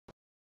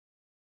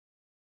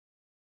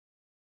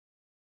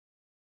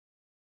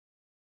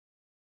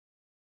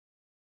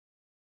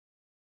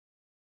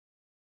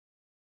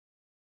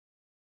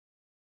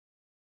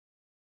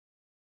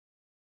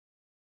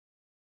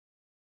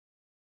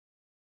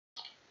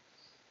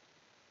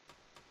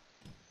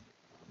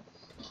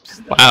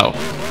Wow.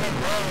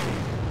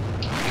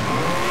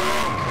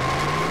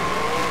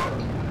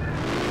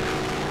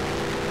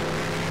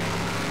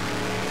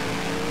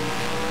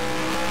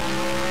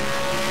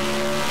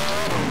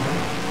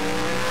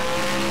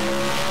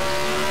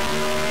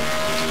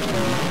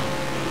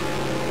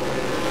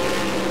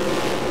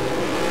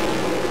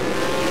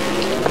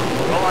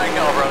 Go like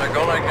hell, brother.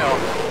 Go like hell.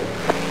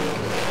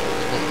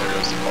 Oh, there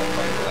goes the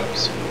qualifying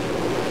laps.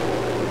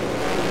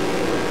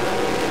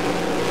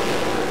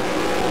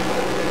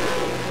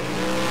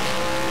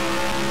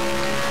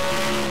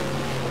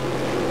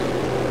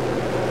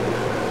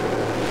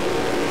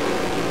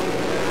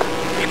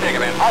 Keep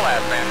taking, man. All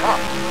ass, man. Come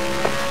on.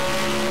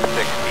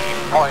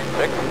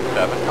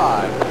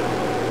 16.675.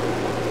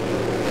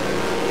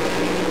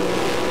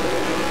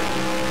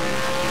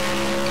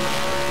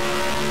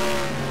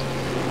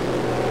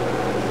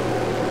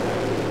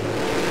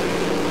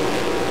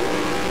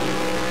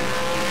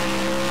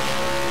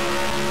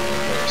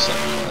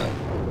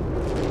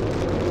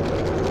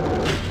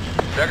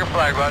 Check your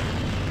flag, bud.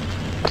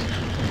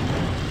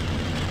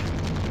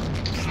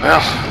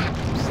 Well,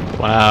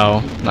 Wow.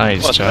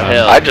 Nice What the job.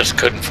 hell? I just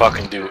couldn't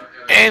fucking do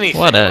anything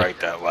What a- right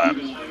that lap.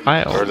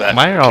 Why Or that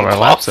are all our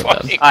laps at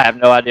qualifying. that? I have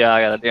no idea how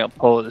I got a damn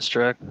pole of this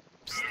truck.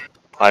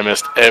 I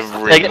missed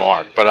every Take it.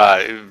 mark, but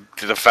I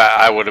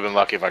would have been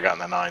lucky if I got in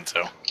the 9.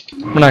 So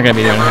We're not gonna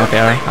be doing happy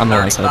hour. I'm the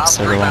one that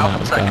said everyone that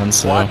was gone,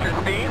 so Watch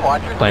your speed.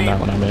 Watch your blame speed. that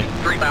one on me.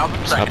 3,000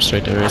 Stop seconds.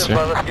 straight to racer.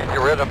 Let's get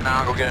your rhythm now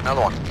and go get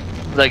another one.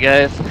 What's that,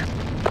 guys?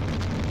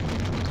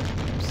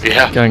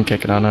 yeah, Go and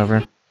kick it on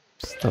over.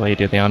 I'll let you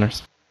do the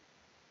honors.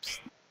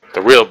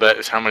 the real bet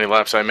is how many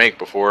laps I make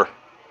before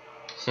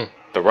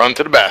the run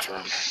to the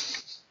bathroom.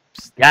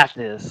 Got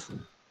this.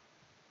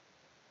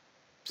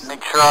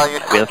 Make sure all your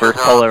Be the first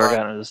pole I ever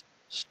got in this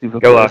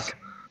stupid Good place. luck.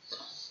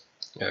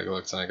 Yeah, good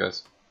luck tonight,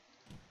 guys.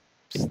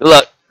 Good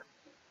luck.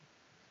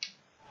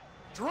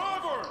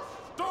 Driver,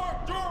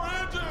 start your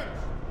engine!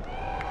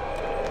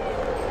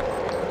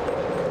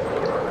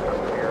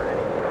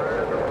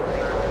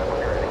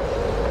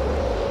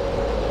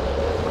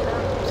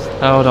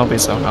 Oh, don't be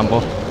so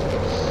humble.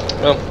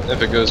 Well,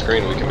 if it goes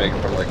green, we can make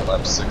it from like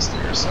lap 60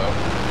 or so.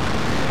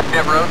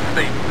 Get road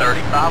speed.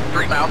 3,000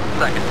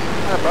 seconds.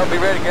 I'll be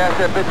ready to gas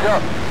that bitch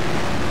up.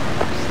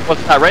 Well,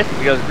 it's not racing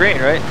if it goes green,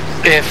 right?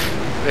 If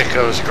it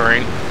goes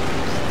green,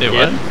 Do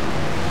Yeah.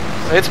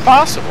 what? it's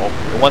possible.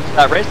 Once it's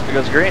not racing if it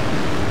goes green.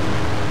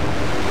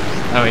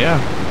 Oh yeah.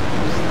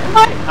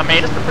 I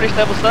mean, it's a pretty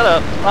stable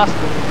setup. It's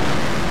possible.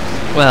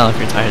 Well, if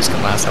your tires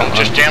can last that Don't long.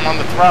 just jam on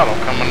the throttle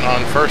coming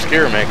on first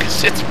gear, man,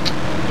 because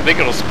I think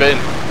it'll spin.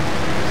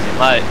 It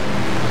might.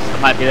 I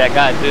might be that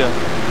guy, too.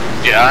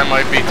 Yeah, I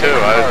might be too.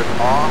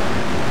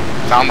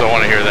 Tom don't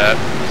want to hear that.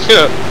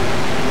 Yeah.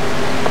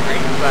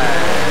 Green flag.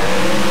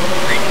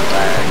 Green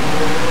flag.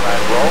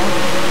 Flag roll.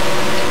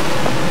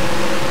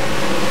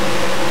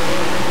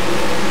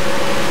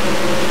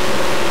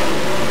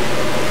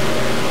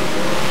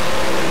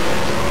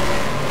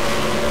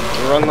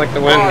 Run like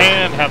the wind.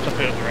 And have to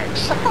field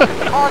Rex.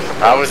 Awesome.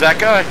 How was that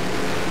guy?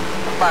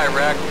 Bye,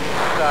 Rex.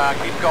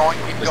 Keep going,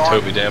 keep Is going.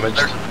 Toby damaged?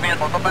 There's a spin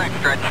on the back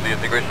stretch. Do you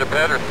think we should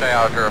pit or stay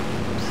out here?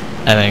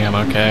 I think I'm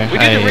okay. We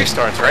did the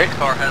restarts, right?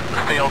 Car heads to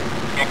the field.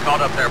 Get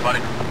caught up there, buddy.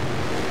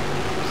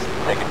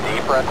 Take a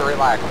deep breath to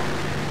relax.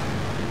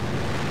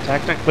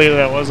 Technically,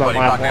 that was on What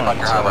are you lap talking about 1,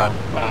 your so high rod?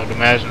 I would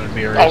imagine it would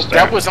be a Oh, restart.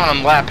 that was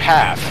on lap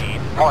half.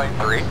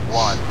 310.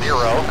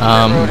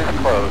 Um, The road is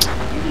closed.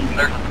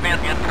 There's a spin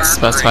in turn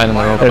specified in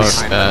the 3. rule book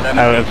that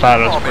I would have thought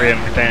it was pretty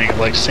entertaining,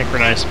 like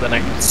synchronized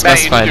spinning.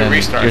 specified do in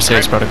restarts, your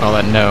series right? protocol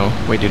that no,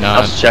 we do I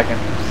not. was checking.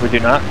 We do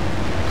not.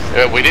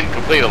 We didn't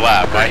complete a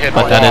lap. I hit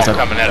the But that wall is a,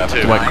 coming at it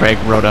too. what Craig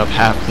wrote up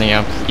half year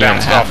and a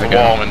Bounced off half the ago.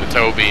 wall into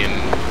Toby and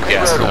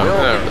yeah. So,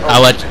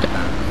 I'll let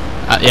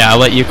I'll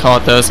let you call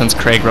it though, since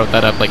Craig wrote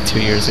that up like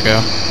 2 years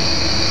ago.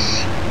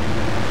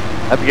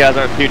 Hope you guys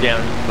aren't too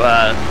damaged,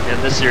 but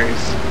in this series,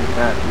 do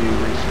not do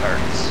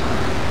restarts.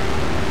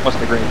 Once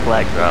the green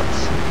flag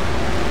drops.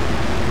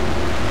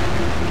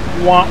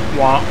 Wah,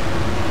 wah.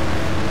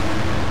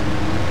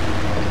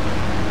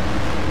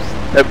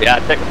 Toby, I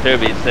checked with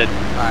Toby and said,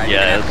 Alright,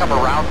 yeah, come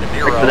around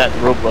to look for that in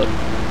the rule book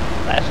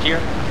last year.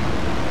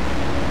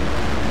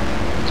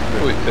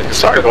 We fit-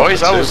 Sorry,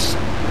 boys. I was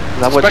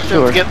I wasn't expecting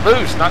sure. to get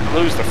loose, not to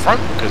lose the front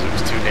because it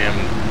was too damn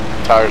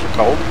tires are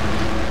cold.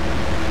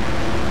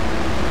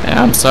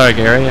 Yeah, I'm sorry,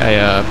 Gary.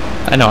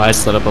 I know I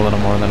slid up a little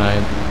more than I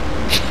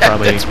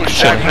probably That's should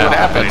exactly what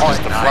have. happened.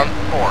 Just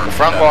the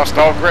front lost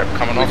all grip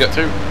coming We off got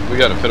the 2. We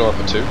got to fit off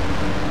a 2.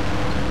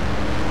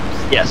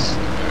 Yes.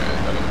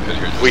 Alright, I'm gonna pit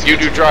here. Just We to do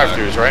get you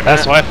drive-thrus, right?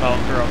 That's Matt? what I felt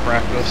throughout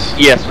practice.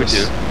 Yes, we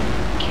do.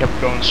 Kept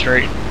going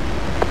straight.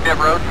 Get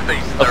road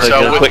speed. Okay,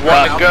 So good. with Quick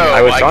one route. to go,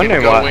 I was could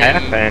wondering go what in-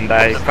 happened.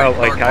 I felt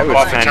like I was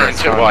Off kind turn of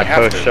two, I trying to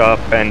have push to. up,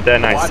 and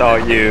then I saw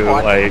you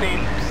like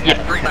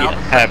Yeah. 3,000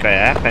 have it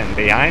happen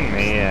behind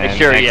me, and Make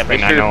sure, next make thing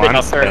sure I know, you're I'm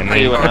off turn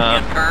spinning. 2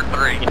 and, in turn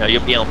 3. you know,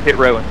 you'll be on pit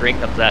row when green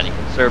comes out and you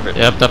can serve it.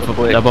 Yep, real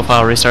quick. double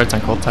file restarts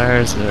on cold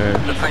tires or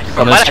But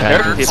on might this not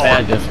track hurt is too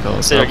bad. pretty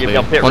difficult. So Consider you'll be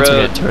on hopefully, pit once we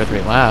road get 2 or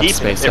 3 laps deep in the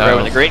spaced pit row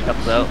when the out, green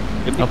comes out. You'll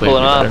be hopefully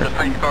pulling it'll off. be The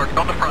paint cars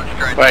on the front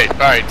stretch. Wait,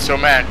 alright, so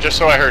Matt, just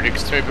so I heard you,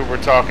 because too many people were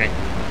talking.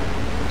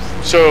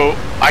 So,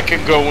 I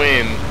can go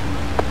in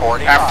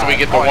after we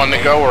get the one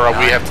to go, or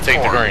we have to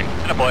take the green?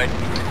 Boy,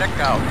 check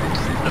out.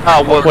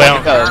 Oh, Well,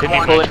 go. if you Pull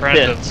make in trend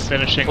of pits.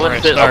 finishing Pull in where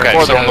it pits. starts, Okay,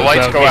 so when the because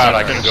lights they'll go get out, you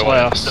I can finish go in.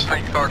 last.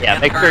 Yeah,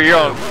 make sure you're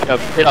on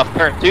pit off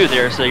turn 2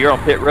 there, so you're on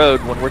pit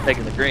road when we're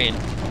taking the green.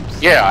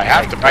 Yeah, I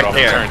have to put Right off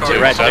there, turn 2,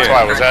 right so that's there.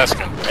 why I was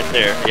asking. Right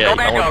there. Yeah, Go you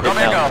Mango, only go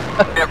pit now.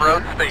 Mango. Pit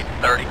road speed,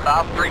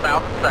 35,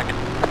 3,000 seconds.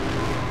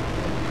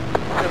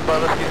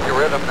 Let's get your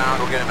rhythm now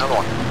and we'll get another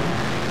one.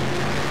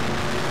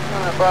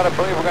 But I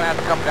believe we're going to have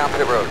to come down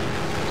pit road.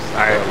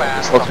 Alright,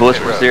 Fast what's on Bush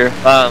pit was road. here?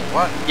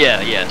 What?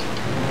 Yeah, yeah.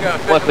 You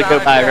gotta Once we fit go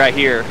down by into right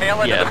here,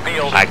 tail end yeah. of the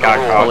field I is the got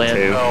rule. caught in.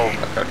 too. So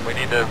we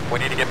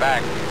need to get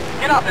back.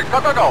 Get out there,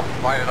 go, go, go.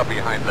 Line it up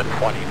behind the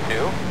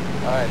 22.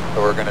 Alright,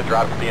 so we're gonna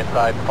drop to the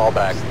inside and fall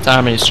back.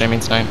 Tom, are you streaming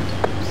tonight?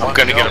 I'm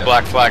gonna get a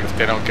black flag if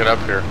they don't get up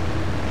here.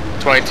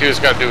 22's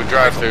got to do a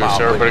drive-through,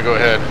 so everybody go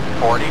ahead.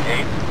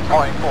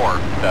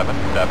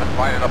 48.477.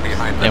 Line it up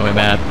behind the Anyway,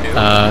 Matt,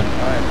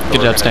 22.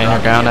 good job staying your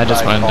ground. I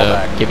just wanted to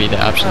give you the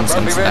option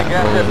since that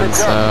rule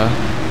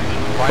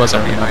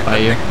wasn't written up by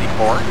you.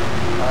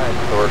 Alright,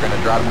 so we're gonna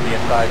drop to the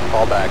inside and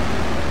fall back.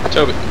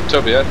 Toby,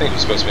 I think you're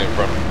supposed to be in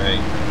front of me.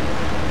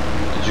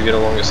 Did you get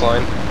along this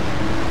line?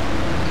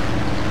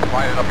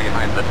 Line it up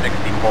behind the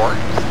 64.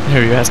 Who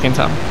are you asking,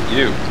 Tom?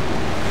 You.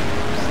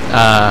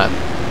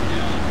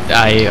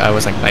 I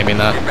wasn't claiming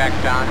that. Get back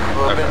down a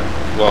little Okay. bit.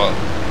 Well,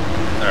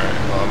 alright,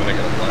 well I'm gonna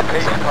get a black.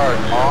 Pace card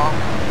off.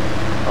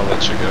 I'll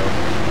let you go.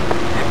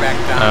 Get back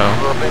down a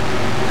little bit.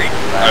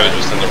 I was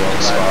just in the wrong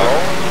spot.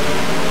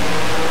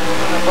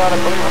 But I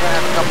believe we're going to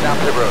have to come down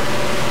to the road.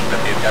 If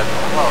these guys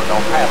are slow,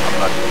 don't pass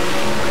them much.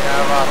 We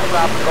have a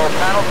stop and go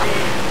penalty.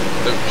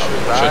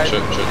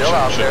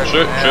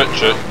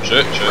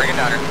 Bring it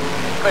down here.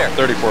 Clear.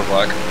 34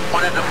 black.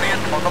 One in the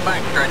fence on the back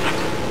stretch.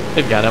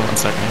 They've got it. 1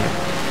 second here.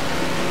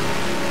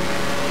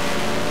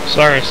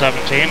 Sorry,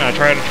 17. I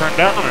tried to turn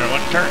down and it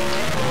wouldn't turn.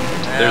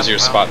 There's your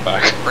spot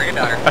back. Bring it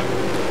down here.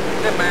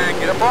 Hey man,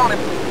 get up on him.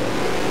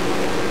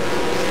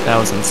 That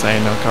was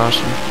insane. No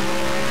caution.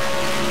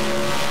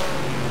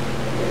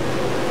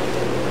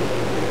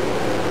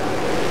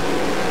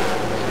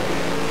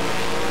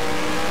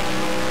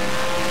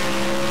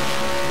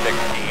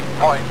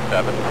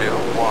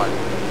 .721.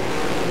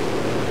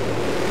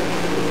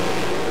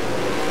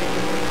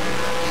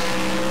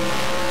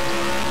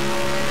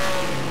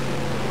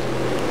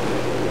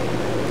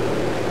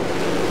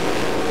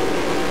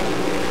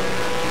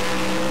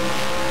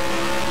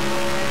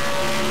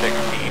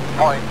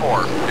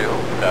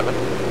 .427.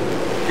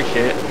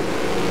 Appreciate it.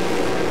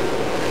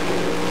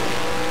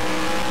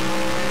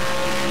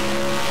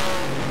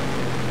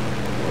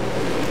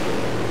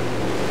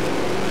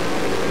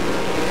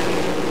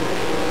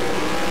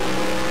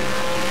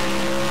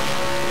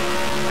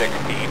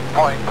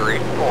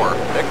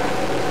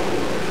 .346.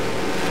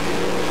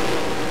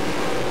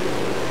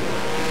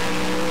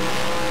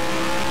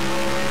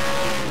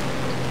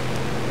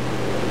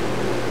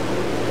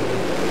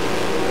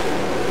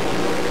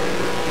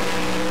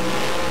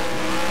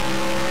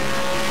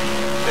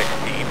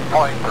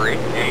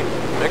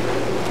 .386.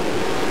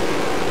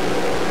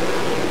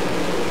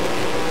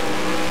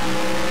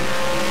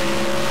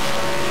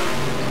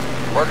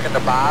 Working the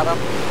bottom,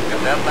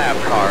 and then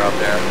NASCAR up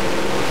there.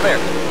 Clear.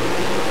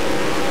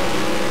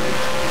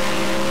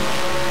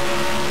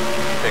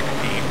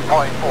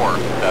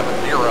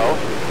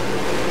 16.470.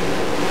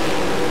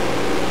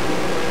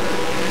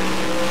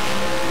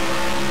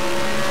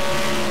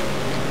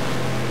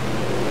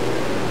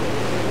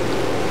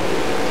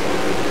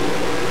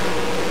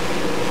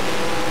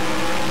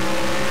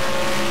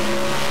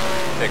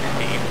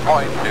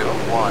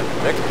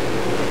 .216.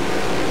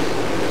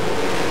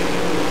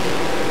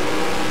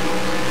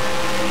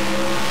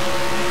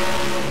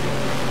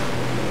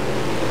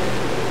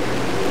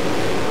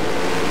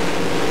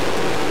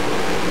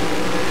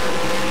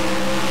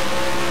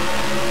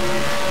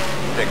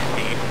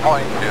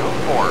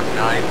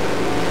 .249.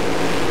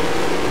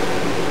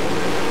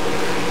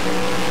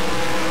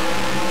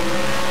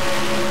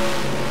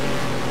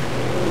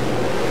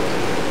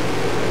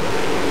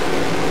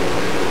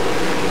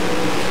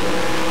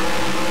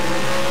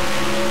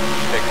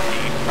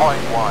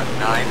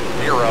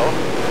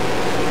 .190.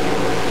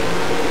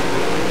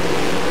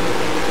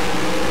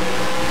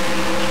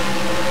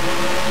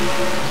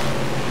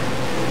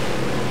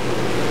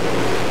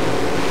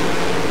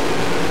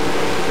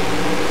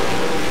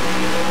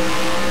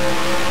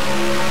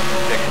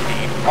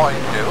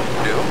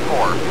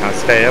 .224. I'll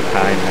stay up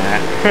high,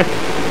 Matt.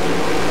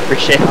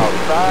 Appreciate it.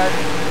 Outside.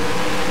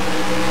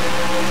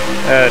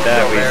 That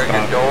Still we there, your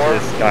stopped. door.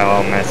 Just got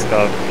all messed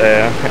up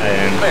there,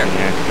 and Clear.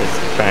 yeah, just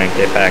trying to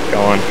get back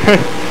going.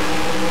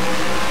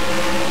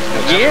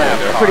 Yeah,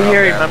 it's pretty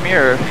hairy in my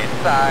mirror.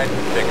 Inside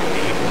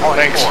 16.4.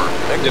 Thanks.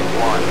 61.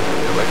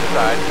 To which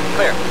side?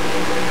 Clear.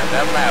 And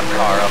that lap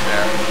car up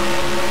there.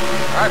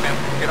 All right, man.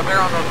 Get up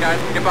there on those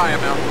guys. Get by him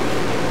now.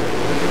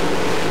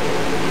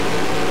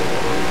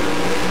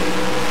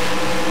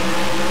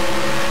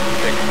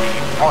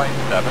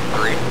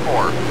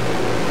 .734.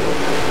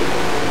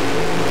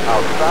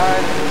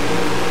 Outside.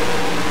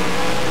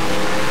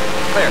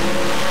 Clear.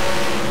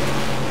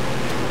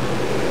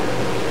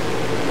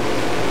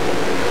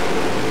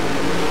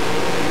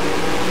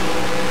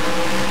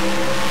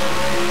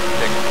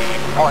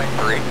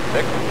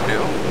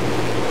 16.362.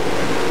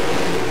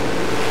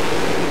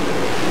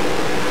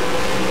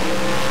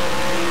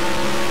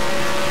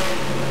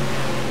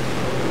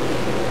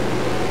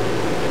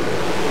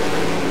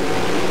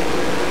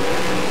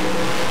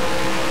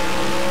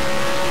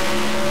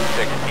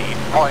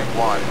 .116. .260.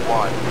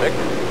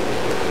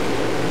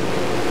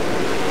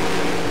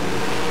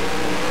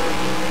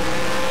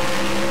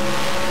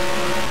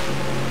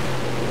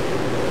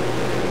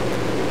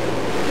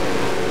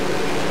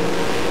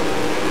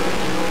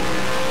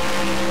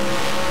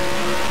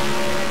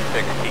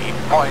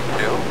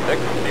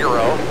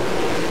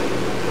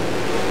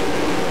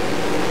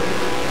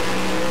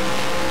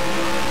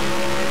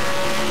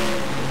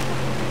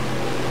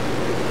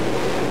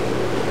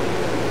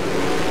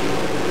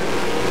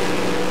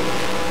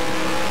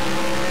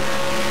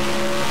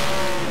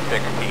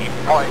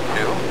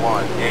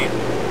 16.218.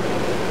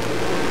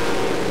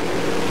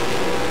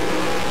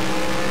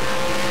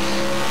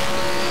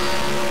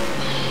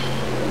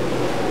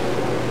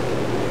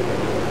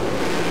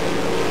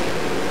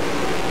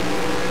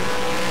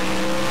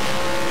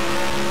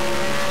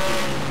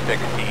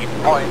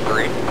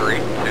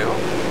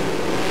 .332.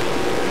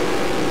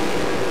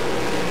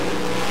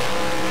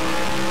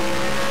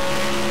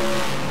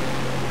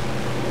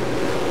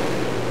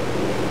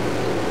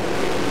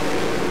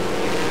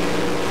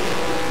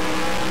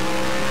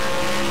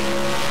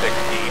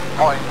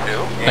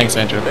 16.2. Thanks,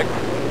 Andrew.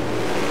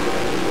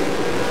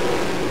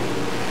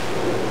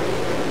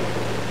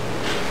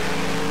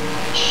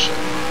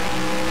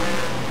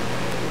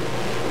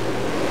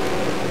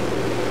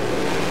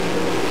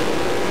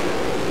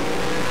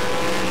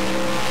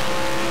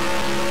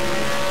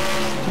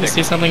 You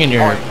see something in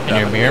your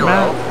mirror,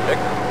 Matt?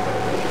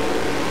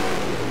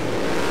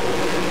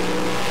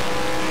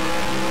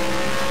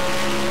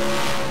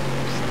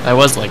 I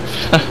was like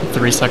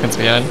 3 seconds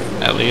behind,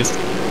 at least.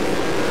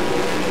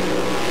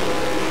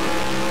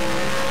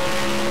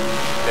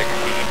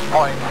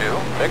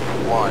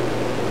 16.261.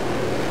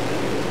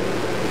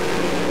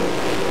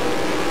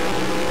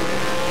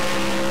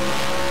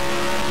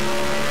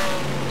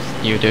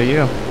 You do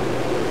you.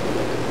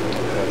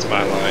 That's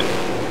my line.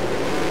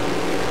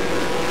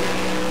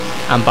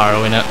 I'm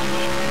borrowing it.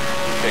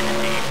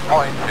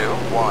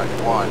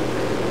 16.211.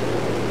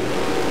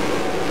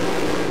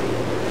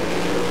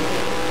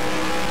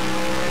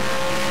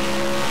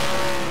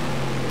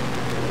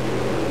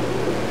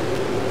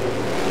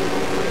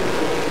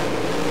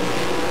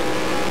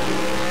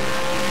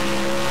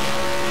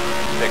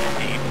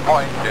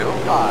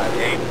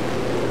 .258.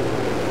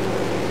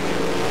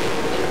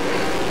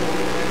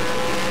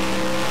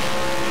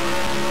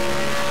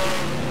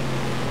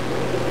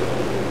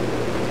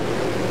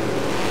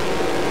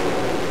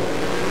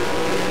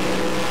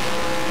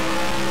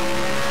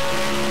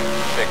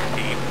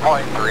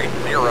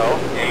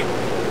 16.308.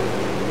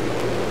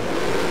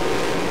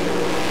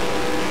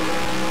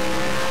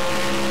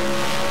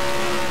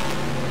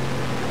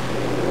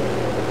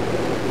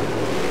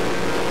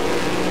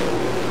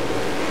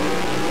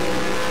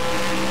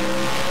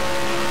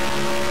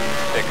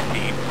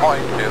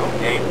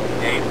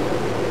 16.288.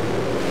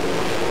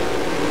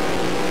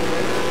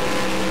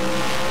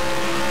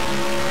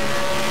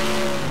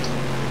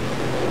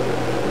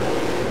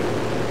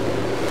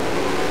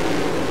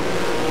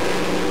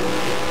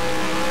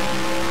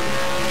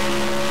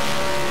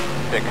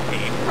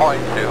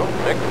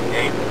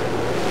 16.268.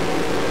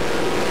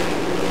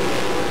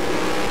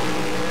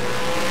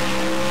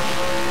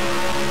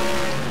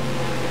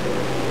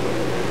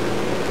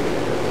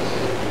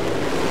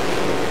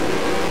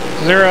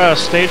 Is there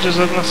stages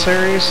in the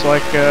series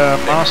like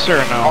Monster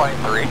or no?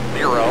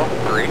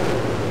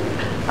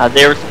 .303.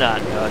 There's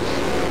not. No, it's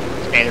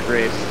standard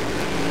race.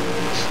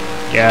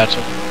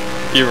 Gotcha.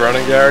 You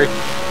running, Gary?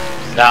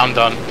 Now I'm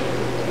done.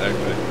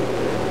 Okay.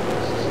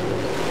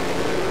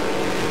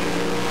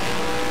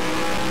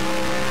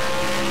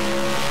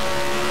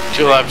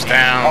 Two laps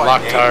down,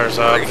 lock tires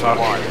up. Fuck.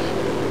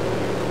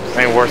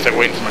 Ain't worth it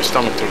waiting for my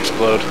stomach to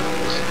explode.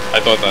 I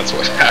thought that's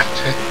what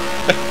happened.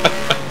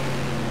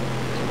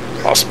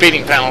 Well,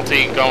 speeding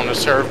penalty, going to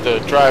serve the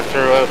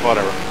drive-through,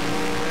 whatever.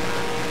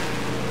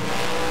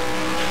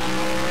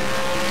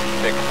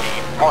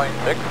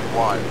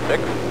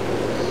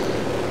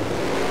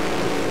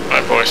 16.616.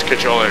 Alright, boys,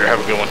 catch y'all later. Have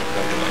a good one.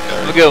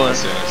 Have a good one.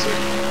 See you next week.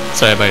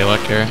 Sorry about your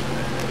luck, Gary.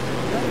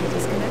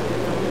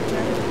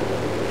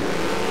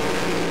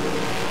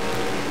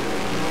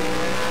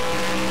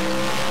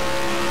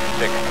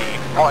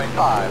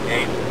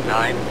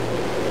 .589.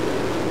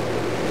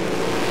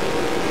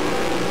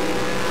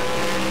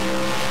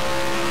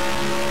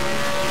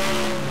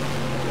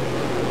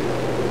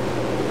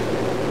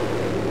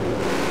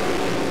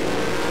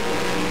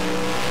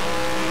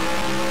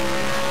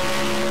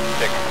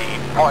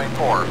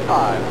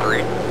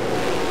 16.53.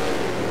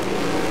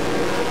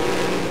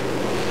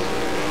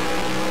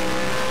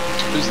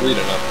 Who's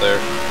leading up there?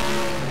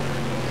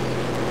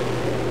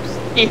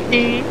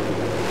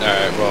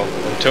 Alright, well,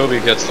 when Toby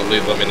gets the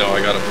lead, let me know.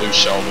 I got a blue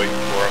shell waiting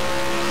for him.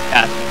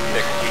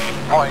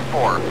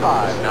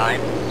 16.459.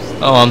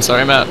 Oh, I'm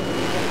sorry, Matt.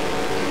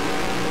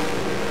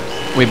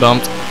 We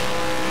bumped.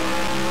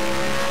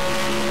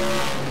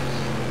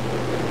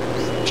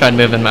 Tried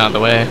moving him out of the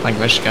way, like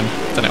Michigan.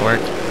 Didn't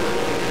work.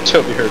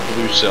 Toby heard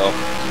blue shell.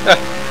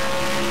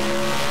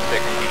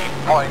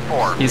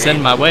 16.4. He's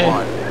in my way.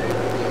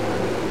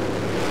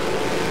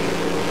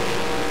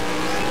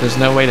 There's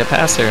no way to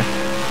pass her.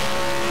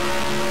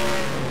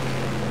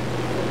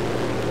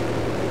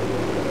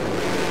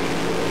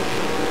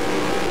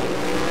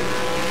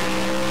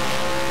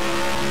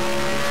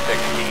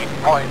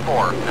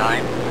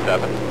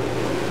 16.497.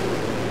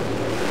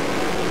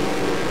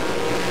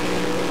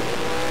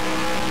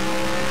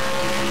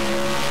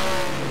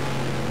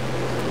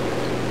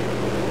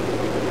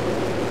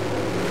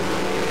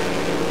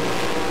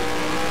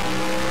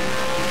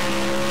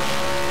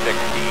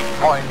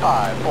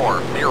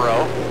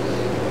 16.540.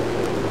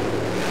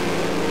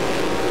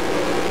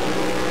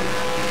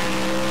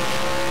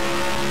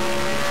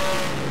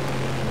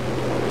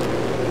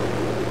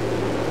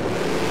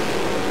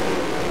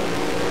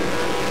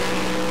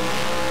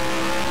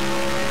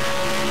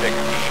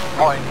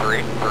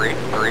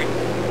 16.333.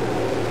 16.400.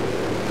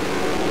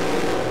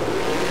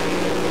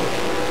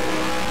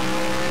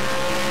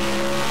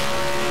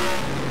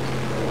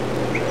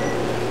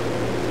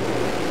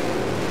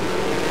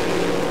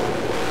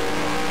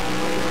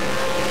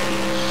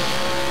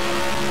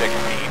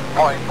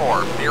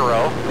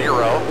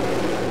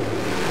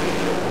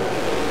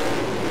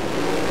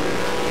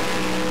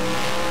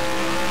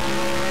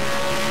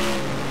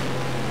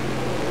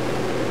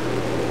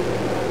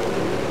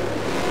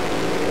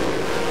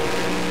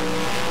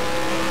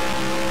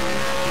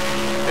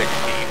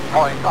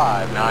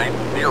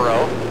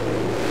 16.590.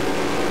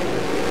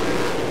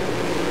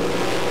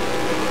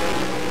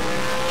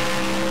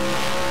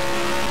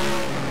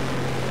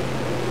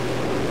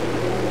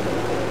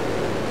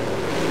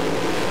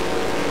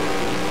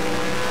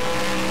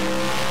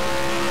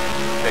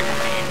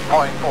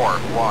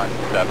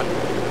 16.417.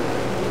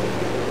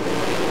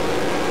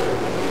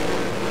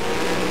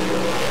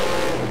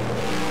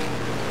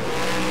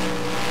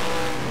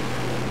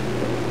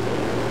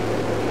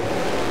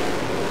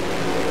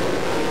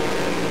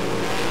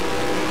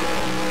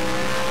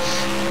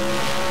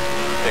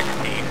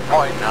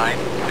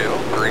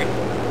 16.923.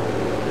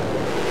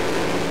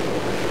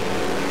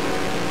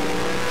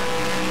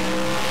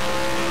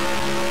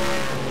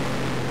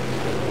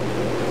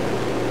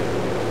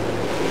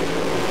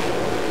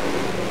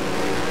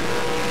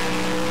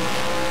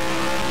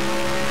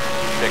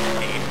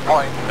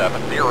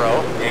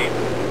 16.708.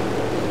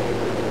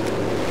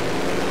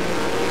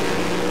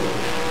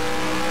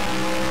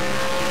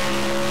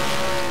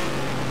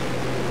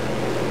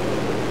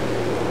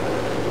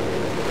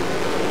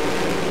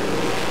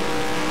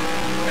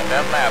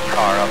 'em lap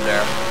car up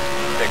there.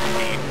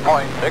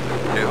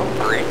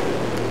 16.623.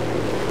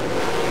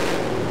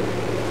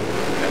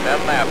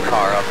 'em lap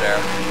car up there.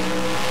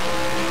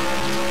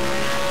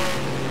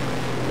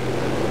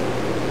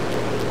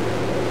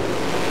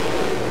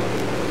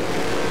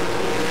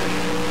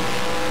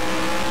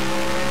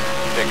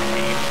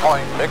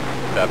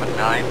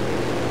 16.679.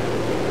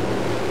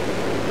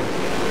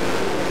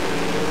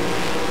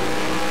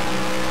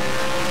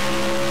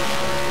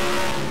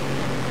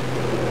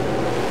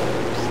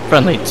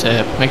 Friendly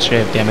tip, make sure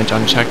you have damage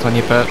unchecked when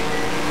you pit.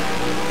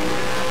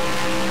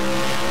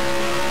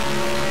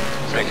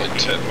 Friendly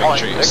tip, make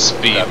sure you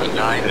speed when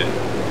you hit.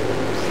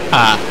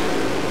 Ah.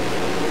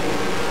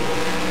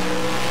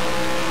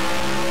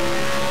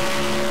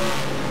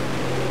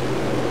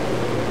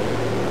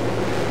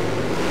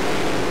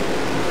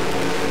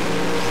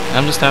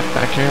 I'm just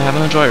back here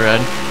having a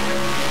joyride.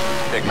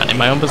 Minding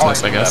my own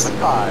business, I guess.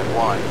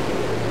 16.751.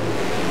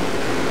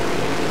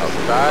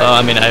 Well,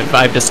 I mean,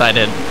 I've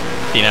decided,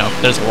 you know,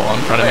 there's a wall in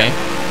front of me.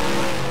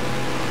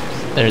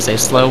 There's a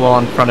slow wall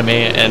in front of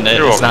me, and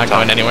it's not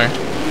going anywhere. And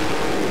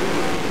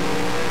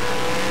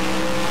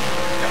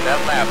that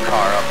lap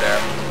car up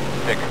there.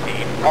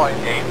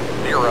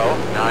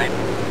 16.809.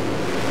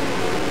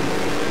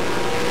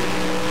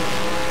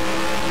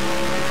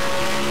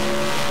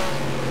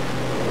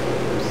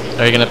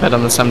 'Are you gonna pit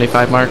on the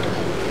 75 mark?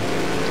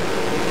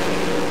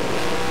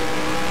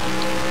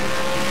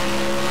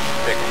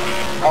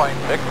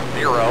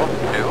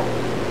 16.602.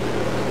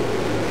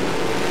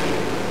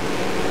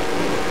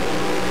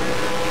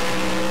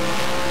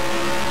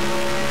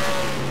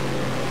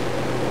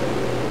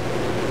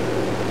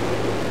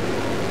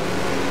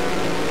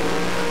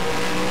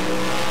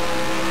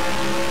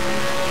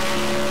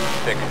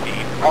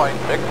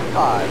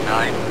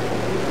 16.659.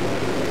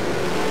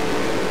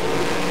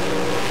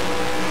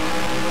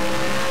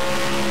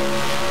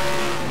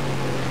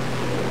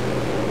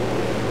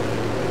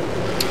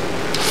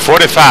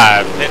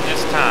 45.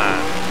 Fitness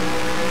time.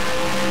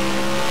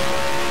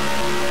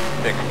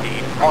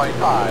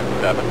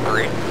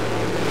 16.573.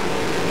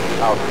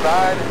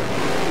 Outside.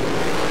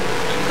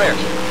 Clear.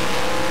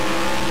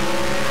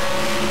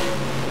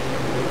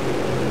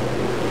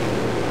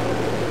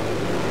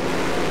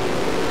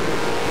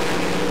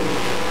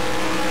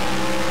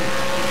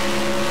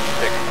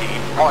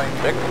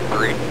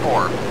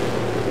 .634.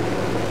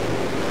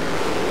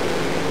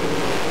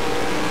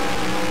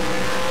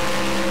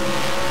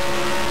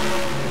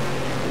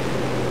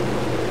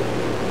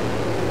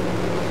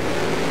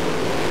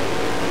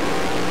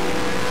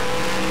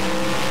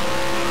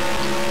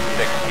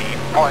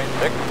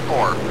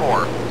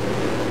 .644.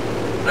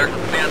 There's a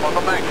spin on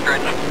the back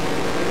stretch.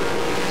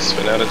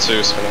 Spin out of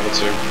 2, spin out of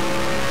 2.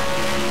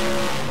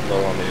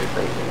 Low on the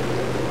apron.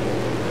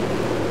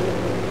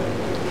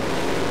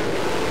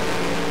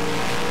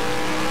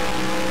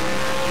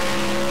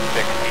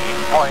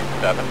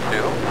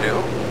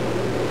 .722.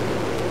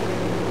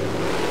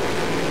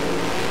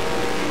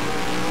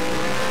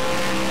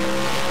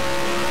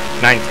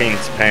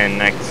 Nineteen's pen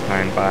next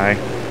time by.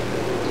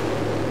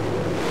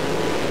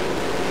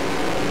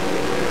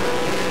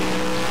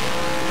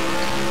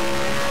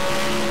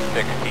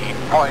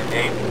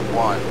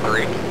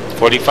 16.813.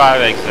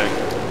 45 exit.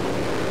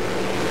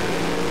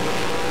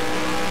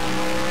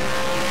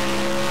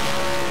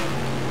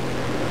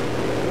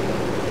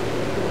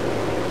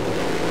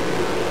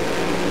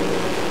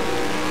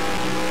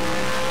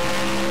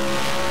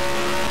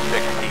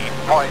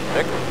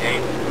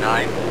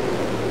 .689.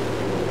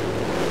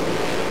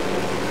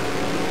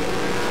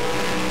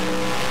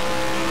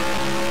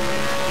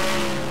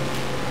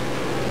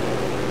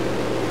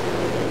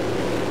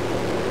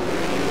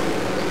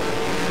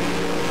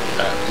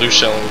 Blue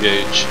shell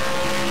engage.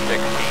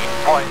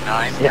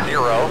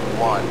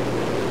 16.901.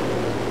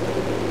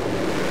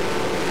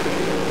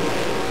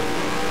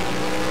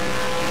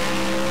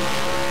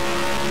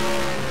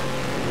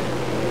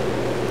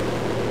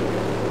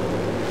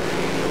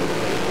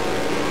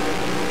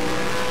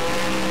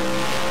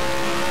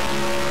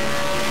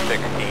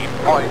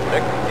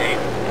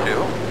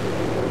 .682.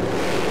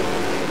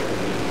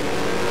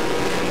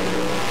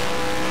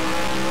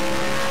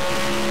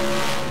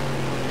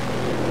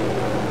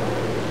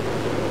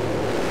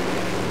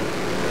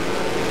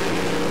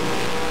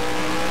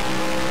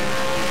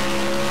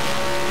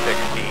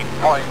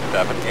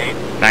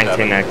 .787.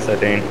 19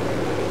 exiting.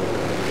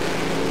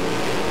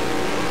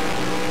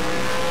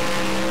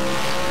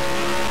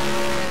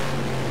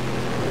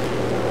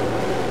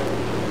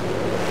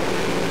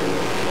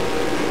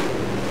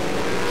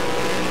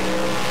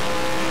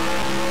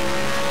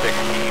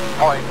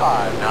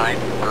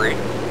 .593.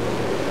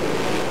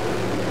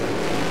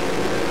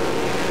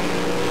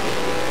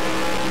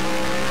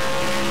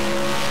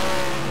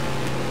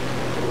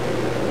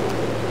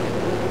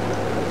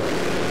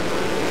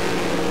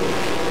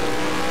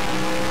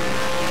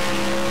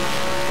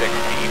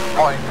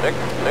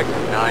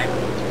 .669.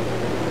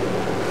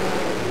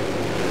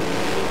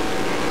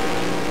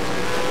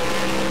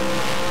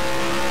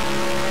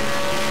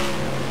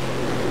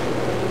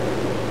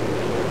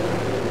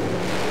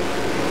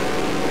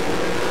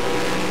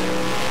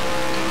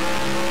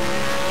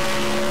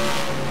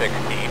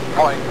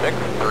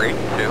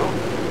 .632.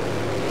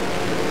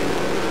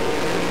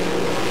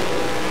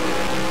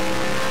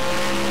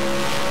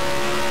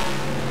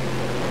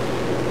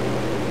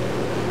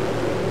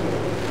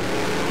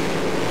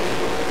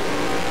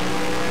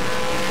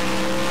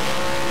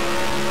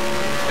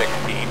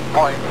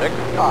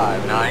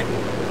 .659.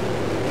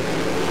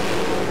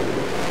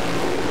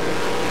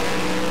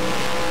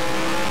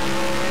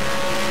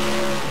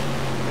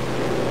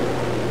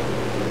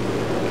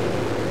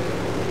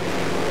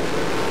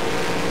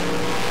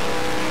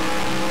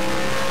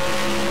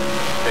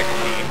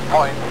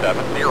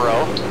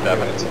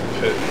 .707. It's a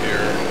pit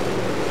here.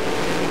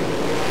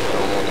 I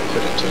don't want to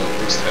pit until at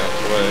least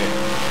halfway.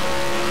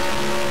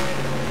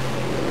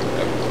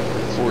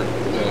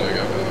 I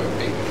got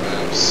 8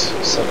 laps,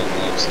 7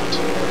 laps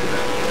until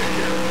halfway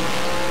here.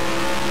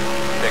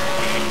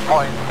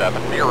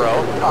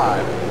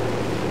 16.705.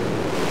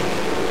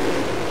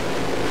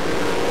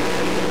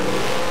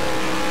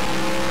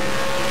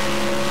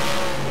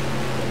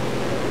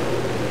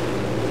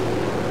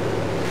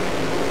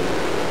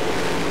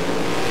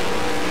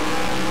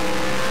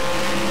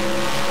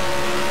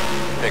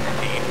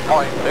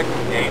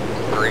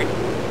 .683.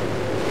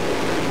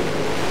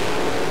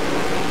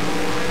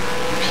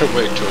 Good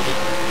wait, Jordan.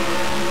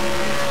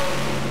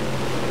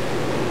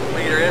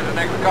 Leader is the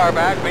next car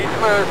back. Be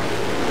smooth.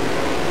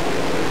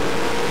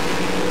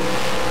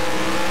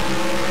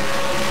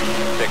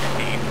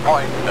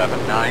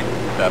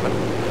 16.797.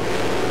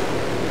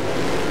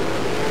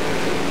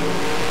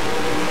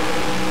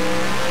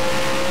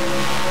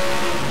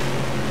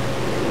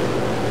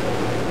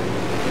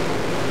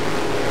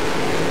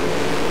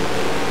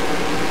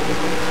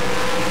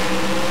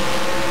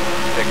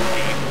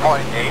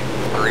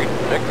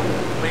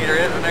 .836. Leader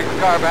is the next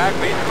car back.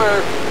 Be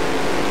smooth.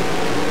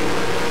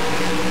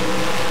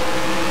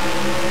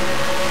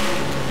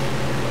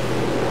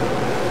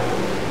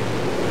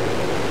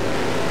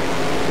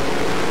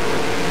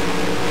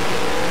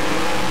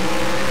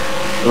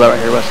 Below right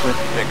here, Wesley.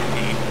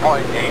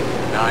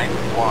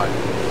 16.891.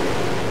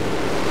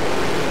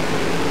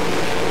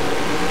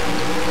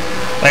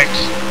 Thanks.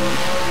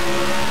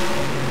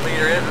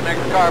 Leader is the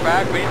next car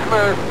back. Be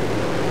smooth.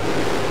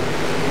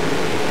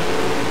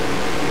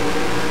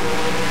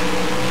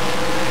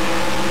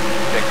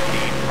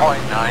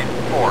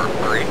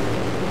 16.943.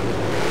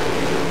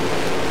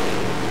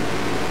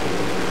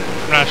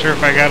 I'm not sure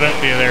if I got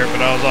into you there,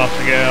 but I was off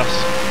the gas.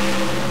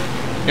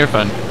 You're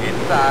fine.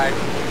 Inside.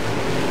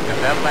 And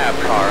that lap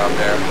car up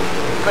there.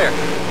 Clear.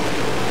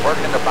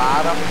 Working the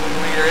bottom.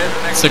 Leader is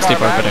the next 60 car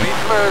back. parking. Be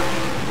smooth.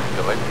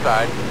 Still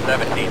inside.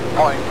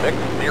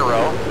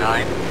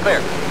 17.609.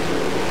 Clear.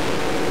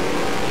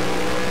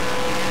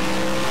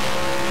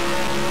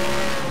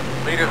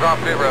 Leaders off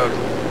pit road.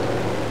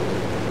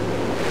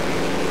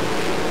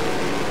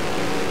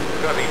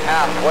 It's going to be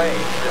halfway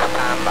this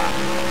time by.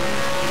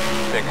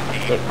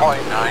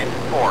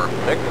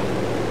 16.946.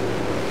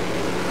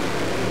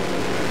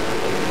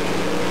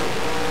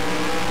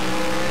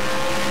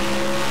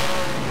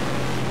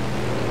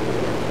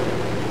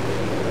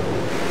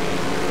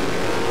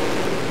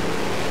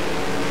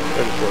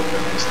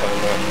 This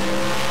time up.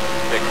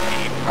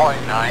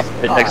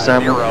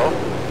 16.950.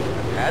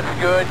 That's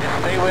good. Just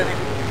stay with him.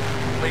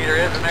 Leader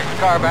is the next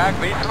car back.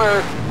 Be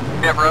smooth.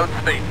 Pit road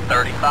speed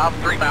 35,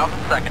 3 miles a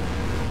second.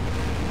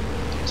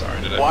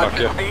 Sorry, did I Watch fuck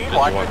the you? speed. Did you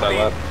Watch want the that speed.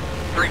 lap?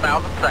 3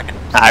 miles a second.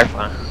 Ah, you're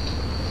fine.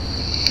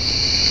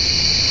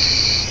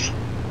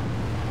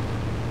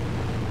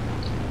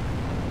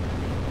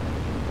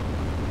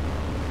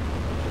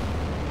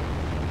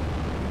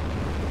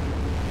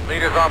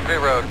 Leaders on pit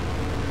road.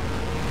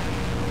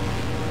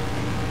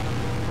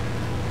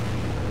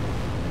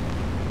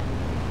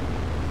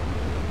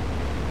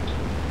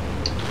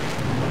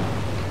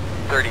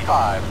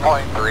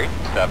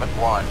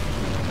 .371.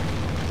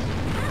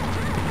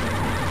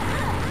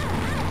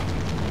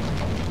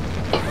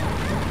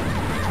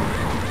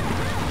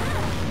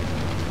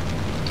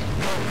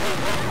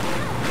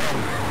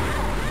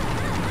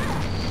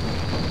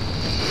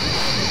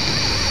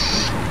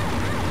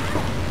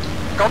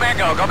 Go man,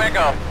 go, go man,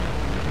 go.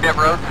 Pit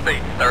road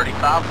speed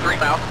 35, 3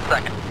 miles a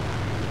second.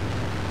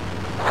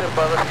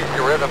 Bud, let's get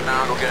your rhythm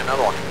now and go get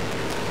another one.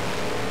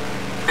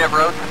 Pit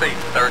road speed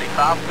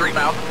 35, 3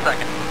 miles a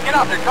second. Get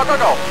out there, go, go,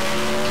 go.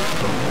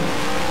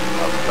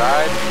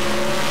 Outside,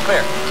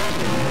 clear.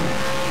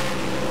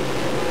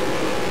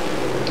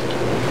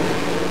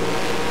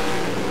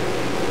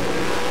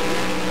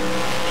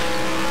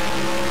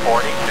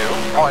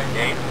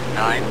 .890.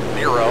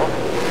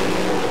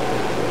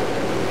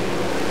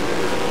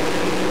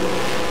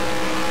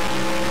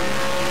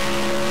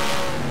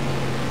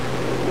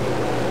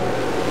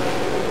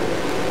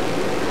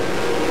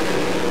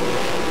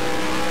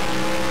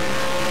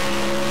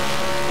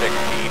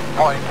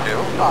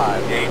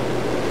 .258.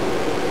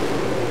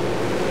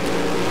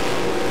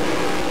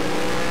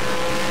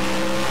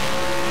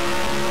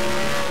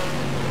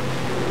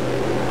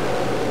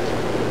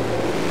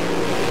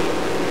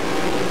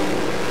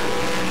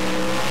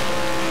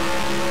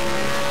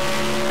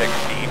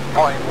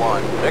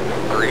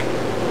 .163.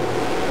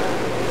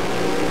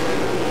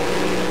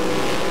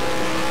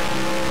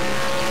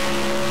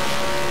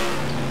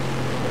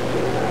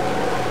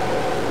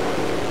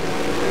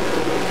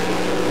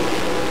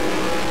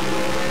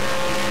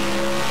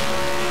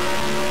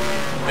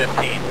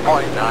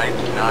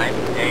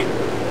 .998.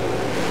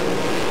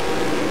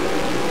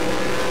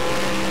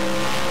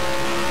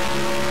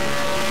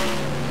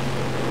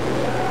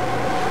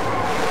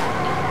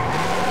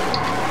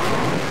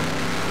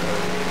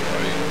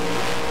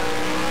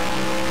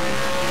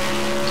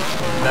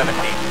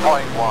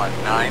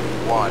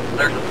 .191.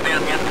 There's a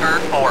spin in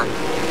turn 4.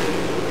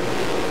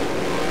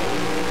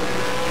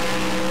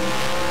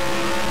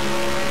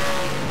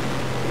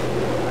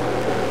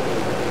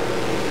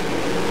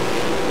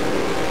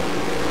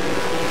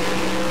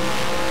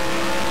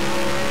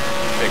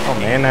 Oh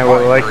man, I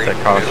would like the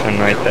caution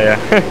right there.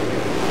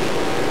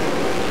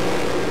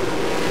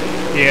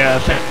 Yeah, I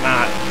think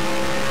not.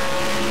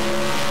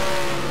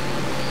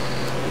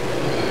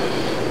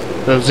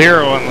 The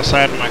 0 on the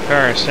side of my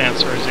car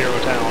stands for 0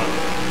 talent,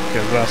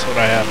 because that's what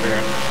I have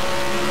here.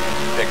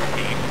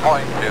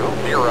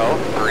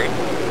 16.203.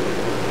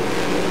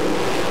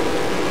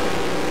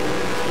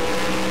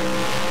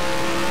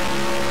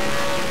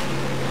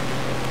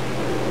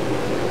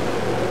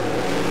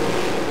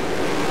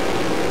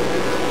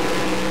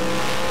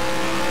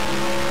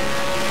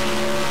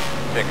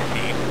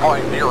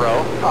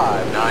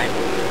 .059.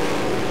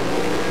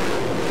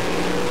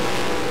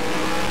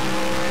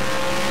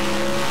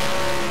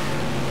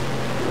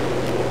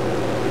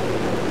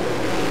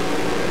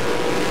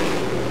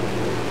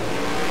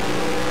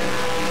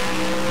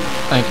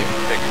 Thank you.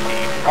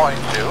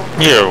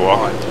 16.2. You're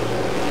welcome.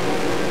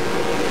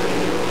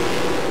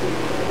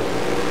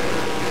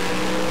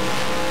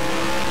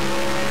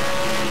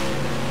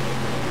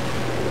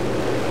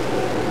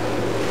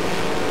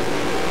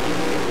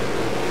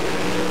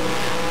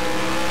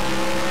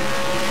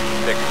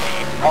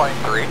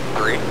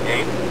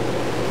 .338.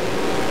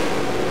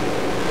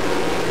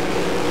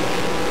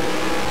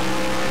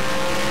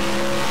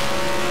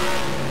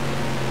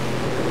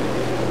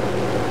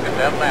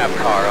 that lap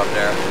car up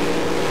there.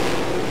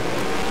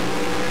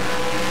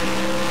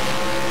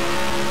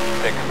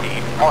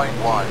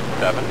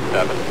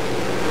 16.177.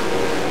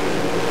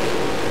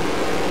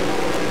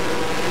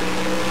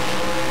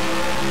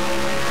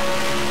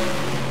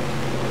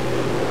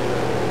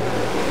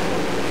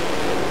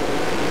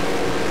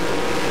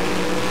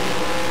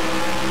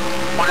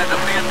 One in the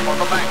fence on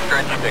the back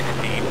stretch.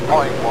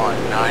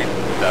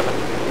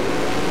 16.197.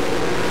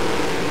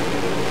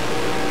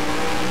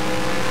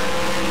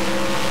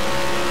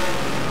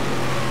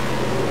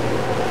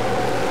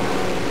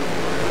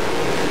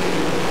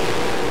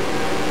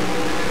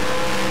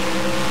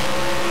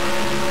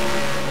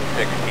 16.305.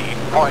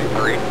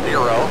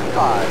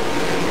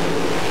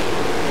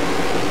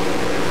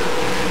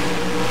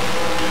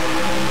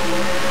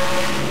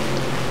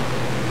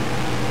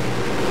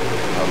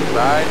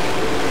 Outside.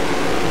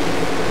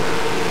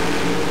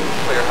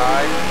 Clear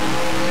high.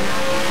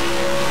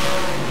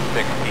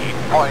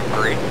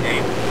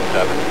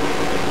 16.387.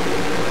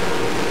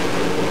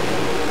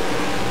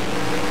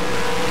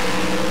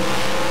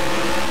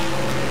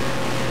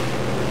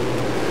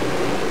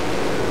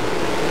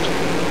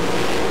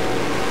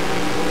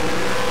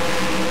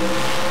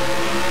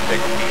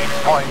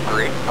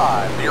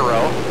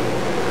 .350.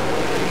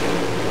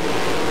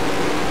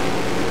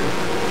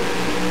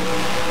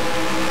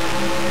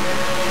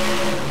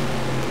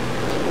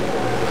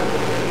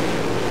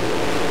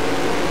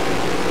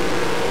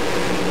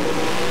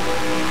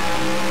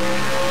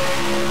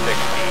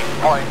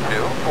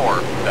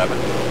 16.247.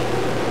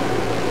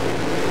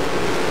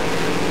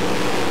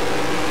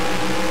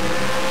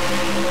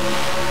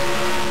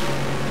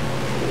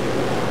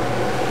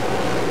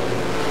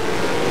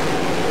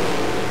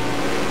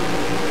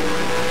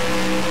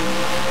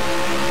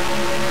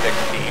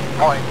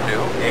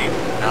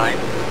 .289.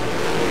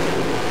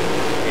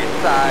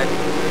 Inside.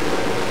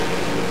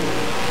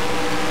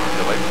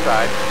 Still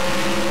inside.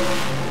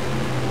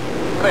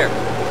 Clear.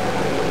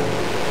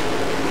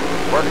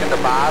 Working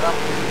the bottom.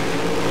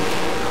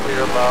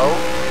 Clear low.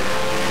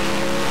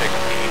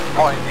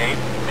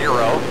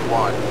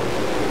 16.801.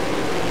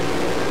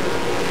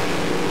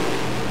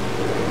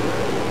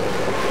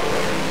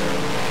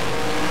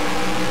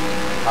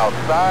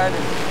 Outside.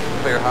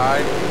 Clear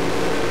high.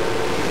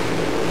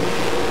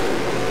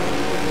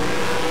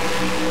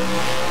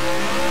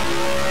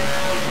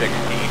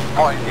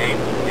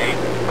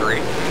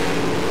 16.883.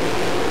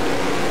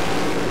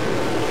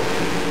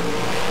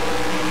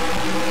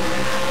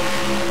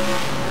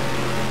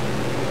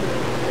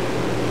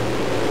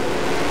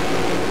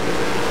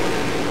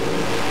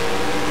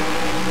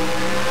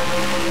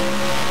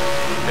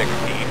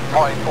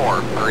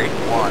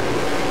 .431.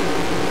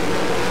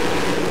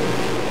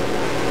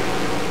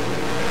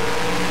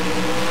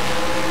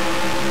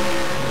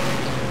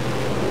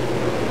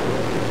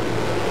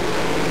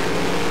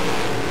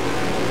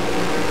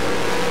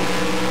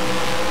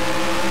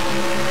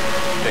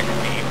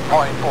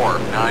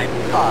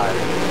 .495.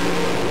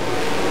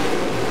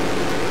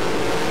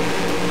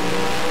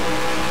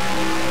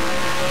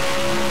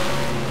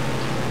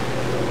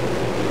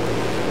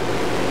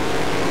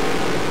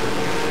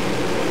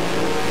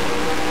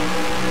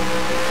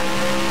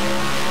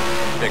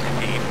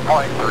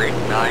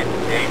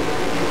 .398.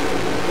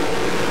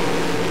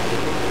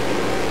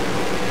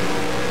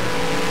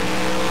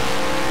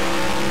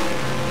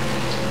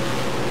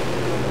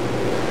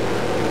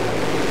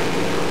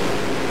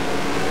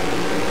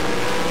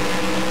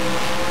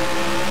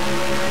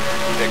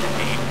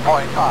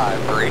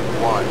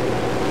 .531.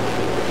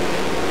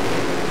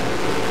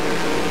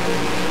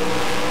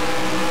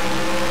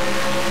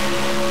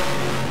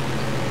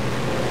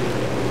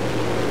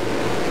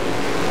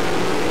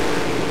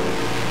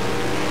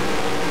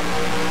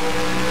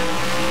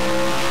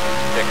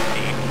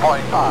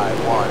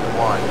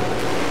 .511.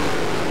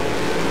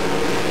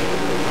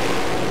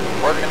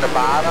 Working the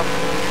bottom.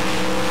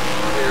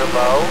 Clear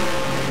low.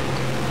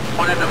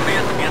 One in the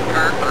fence in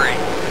turn 3.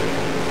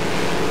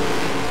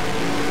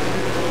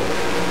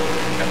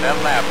 And that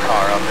lap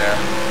car up there.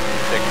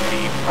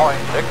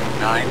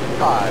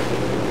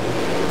 16.695.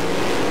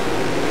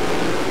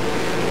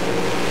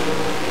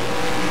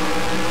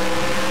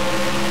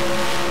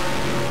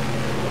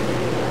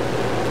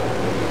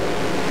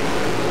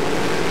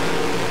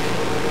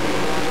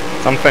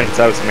 Something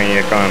tells me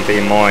you're going to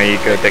be more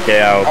eager to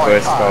get out of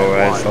Bristol,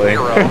 Wesley.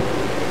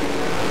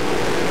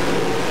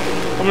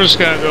 I'm just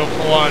going to go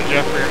full on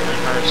Jeffrey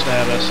Earnhardt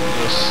status and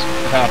just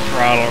half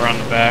throttle around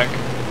the back.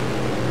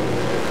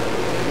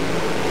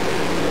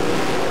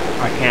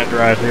 I can't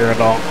drive here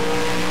at all.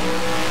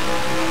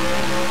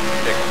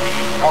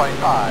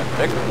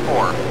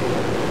 16.564.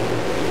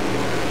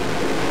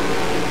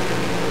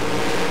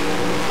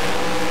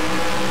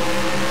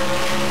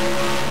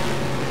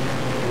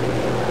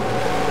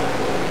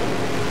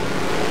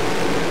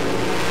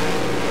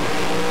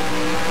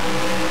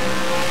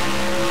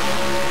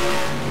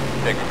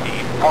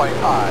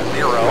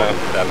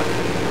 .507.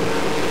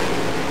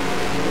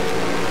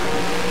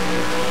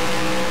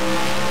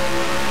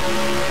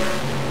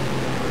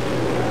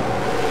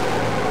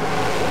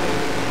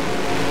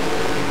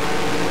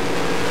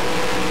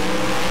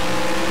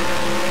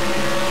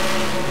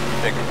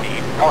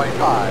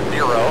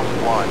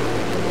 18.501.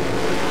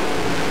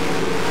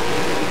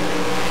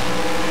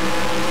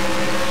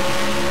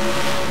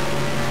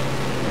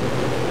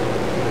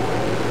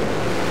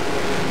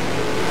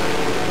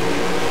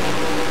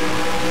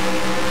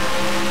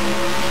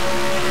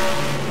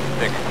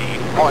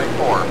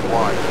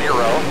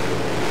 .410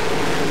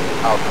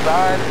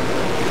 outside,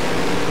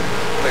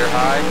 clear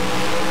high.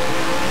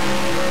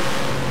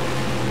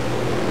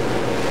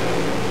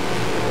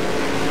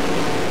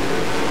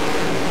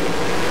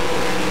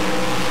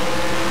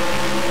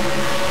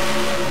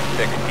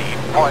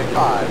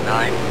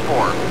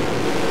 .594.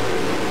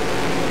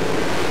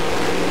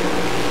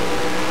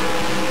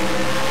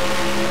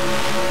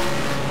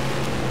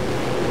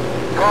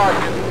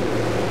 Caution.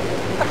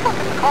 What the fuck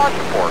is the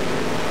caution for?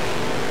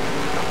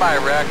 Bye,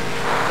 Rex.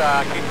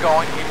 Keep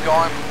going, keep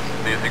going.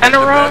 And the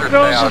road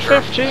goes to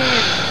 15.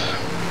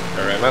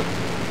 Alright, man.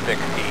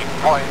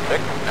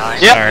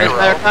 16.69. Yep, there's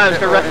better times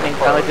for wrecking,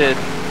 probably did.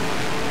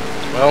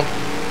 Well,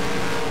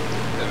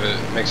 if it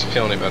makes you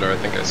feel any better, I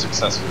think I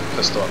successfully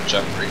pissed off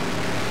Jeffrey.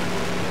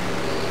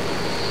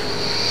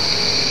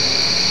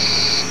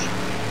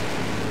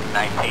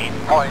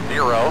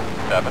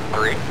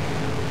 .073.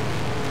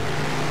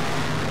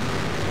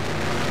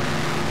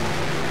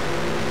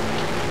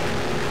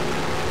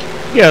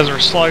 You guys were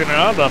slugging it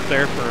out up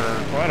there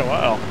for quite a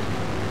while.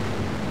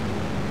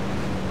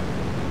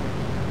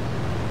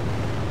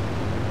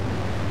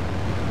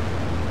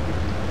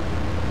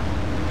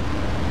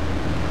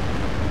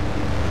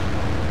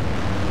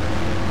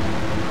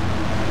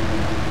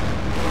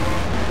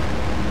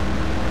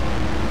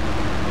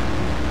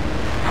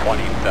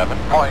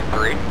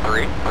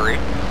 .333.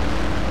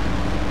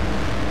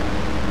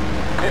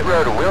 Pit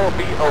road will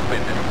be open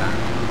this time.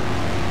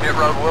 Pit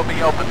road will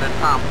be open this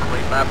time.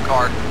 Complete lap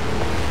card.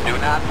 Do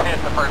not pit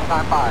the first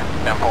time by.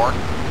 10-4.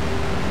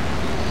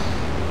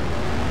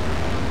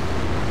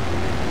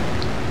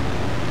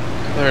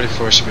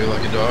 .34 should be a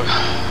lucky dog.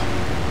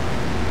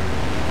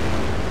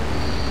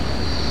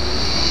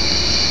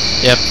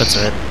 Yep, that's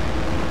right.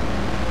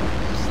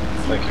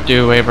 Thank you.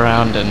 Do a wave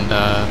around and,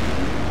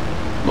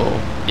 well,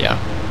 yeah.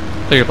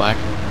 Clear black.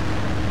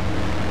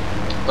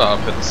 I'll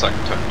pit the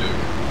second time, do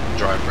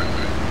drive around,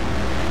 right?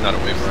 Not a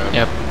wave around.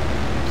 Yep.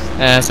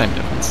 Same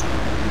difference.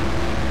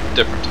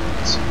 Different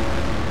difference.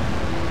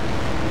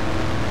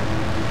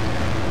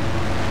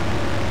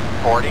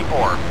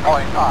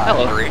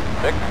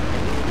 44.536.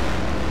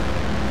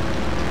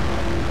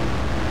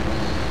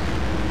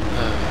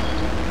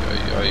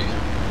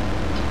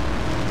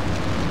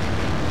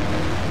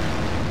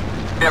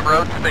 Pit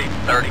road speed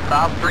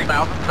 35,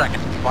 3,000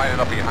 seconds. Lining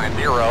up behind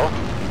 0.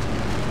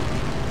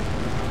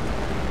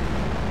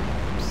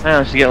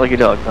 I should get like a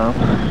dog, Tom.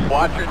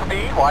 Watch your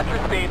speed, watch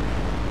your speed.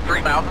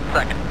 3,000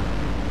 seconds.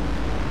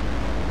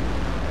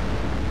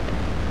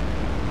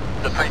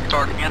 The pace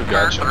start again, turn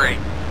Gotcha. 3.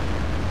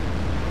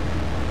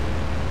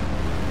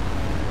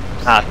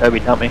 Ah, Toby,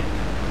 tell me.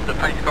 The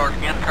pace start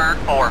again, turn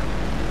 4.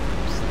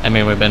 I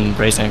mean, we've been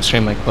racing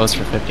extremely close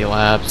for 50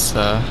 laps,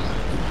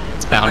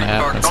 it's bound to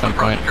happen at some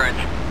point.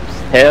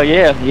 Hell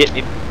yeah, you hit me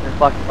in the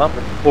fucking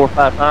bumper 4 or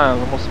 5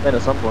 times, almost spin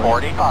at some point.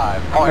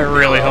 45. I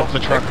really hope the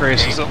truck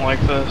race isn't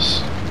like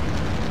this.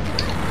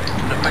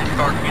 The pace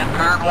start again,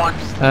 turn 1.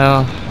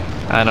 Well,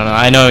 I don't know.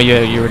 I know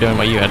you were doing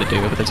what you had to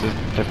do, but there's a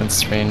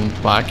difference between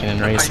blocking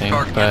and racing,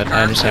 but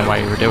I understand why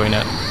you were doing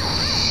it.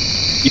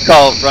 You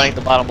call running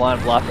the bottom line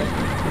blocking?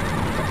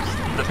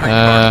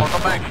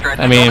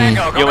 I mean... You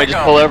want me to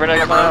just pull over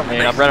next time? I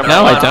mean, I'm running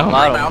No, my I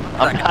line don't.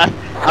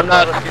 I'm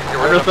not, I'm just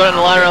running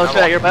the line around the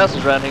track, everybody else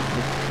is running. I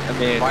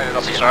mean,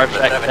 it's a sharp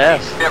track to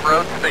pass.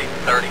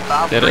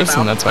 It is,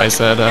 and that's why I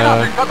said, you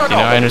know,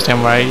 I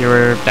understand why you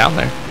were down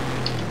there.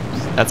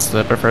 That's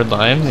the preferred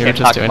line, you were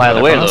just doing what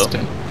everyone else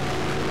did.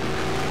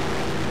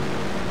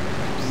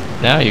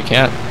 No, you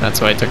can't. That's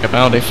why I took a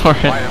penalty for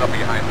it. Line up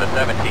behind the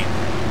 17.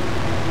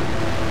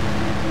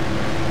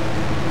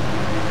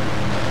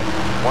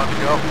 1 to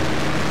go.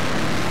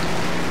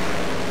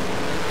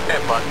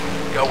 10 button.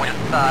 Go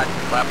inside.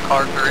 Lap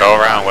car 3. Go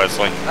around,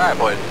 Wesley. Alright,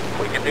 boys.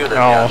 We can do this.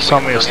 Oh, guys.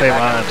 somebody will stay Get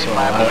back behind, to so the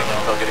lap, I we don't can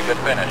still get a good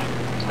finish.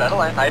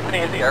 Settle in. Nice and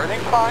easy.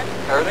 Everything's fine.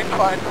 Everything's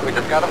fine. We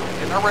just gotta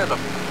get in our rhythm.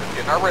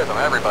 Get in our rhythm,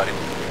 everybody.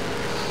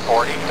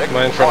 46. Am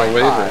I in front of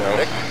the waiver now?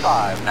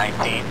 65,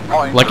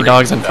 19. Lucky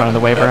Dog's in front of the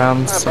wave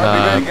rounds. 18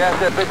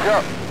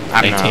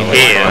 I'm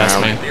past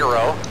me.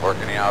 0,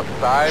 working the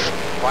outside,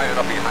 lining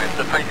up behind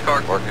the pace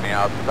car, working the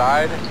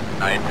outside,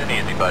 nice and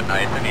easy, bud,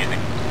 nice and easy.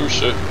 Oh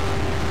shit.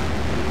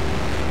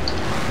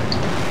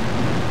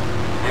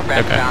 Get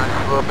back down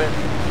just a little bit,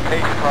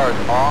 pace car is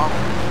off.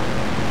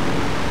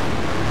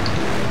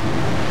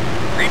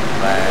 Green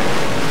flag,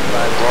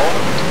 flag roll.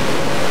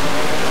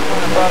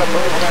 About a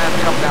blue flag,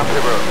 come down to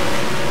the road.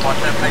 Watch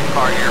that pace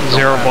car here.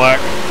 Zero black.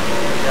 We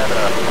got a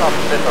tough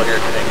signal here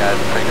today, guys.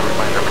 Trying to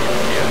remind everybody.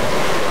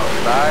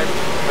 Outside,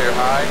 clear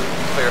high,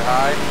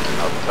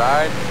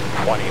 outside,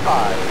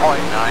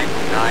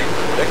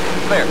 25.996,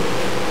 clear.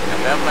 And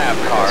then lap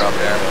car up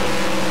there.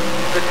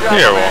 Good job,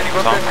 Here, man.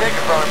 You're Tom. going to take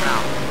it from him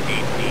now.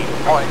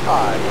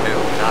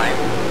 18.529.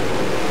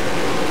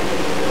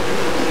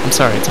 I'm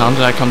sorry, Tom.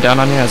 Did I come down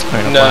on you? I was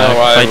playing a No,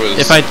 flag. I was.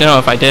 If I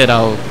did,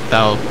 I'll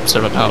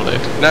serve a penalty.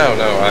 No,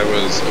 I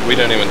was. We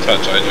didn't even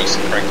touch. I just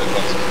cranked it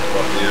once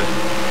above you.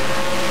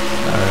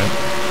 All right.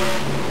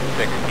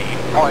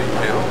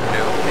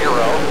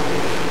 16.220.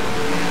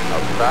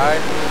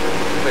 Outside.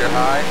 Clear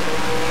high.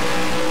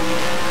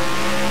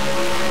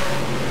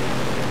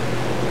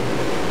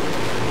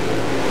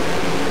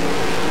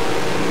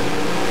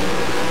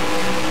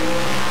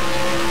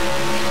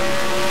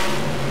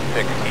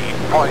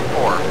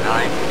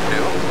 .492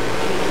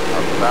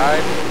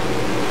 outside.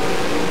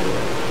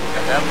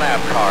 Got that map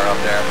car up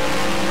there.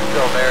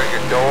 Still there,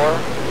 your door.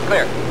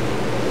 Clear.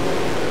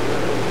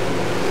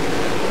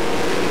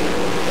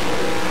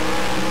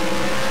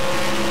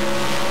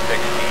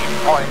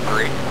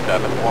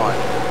 .371.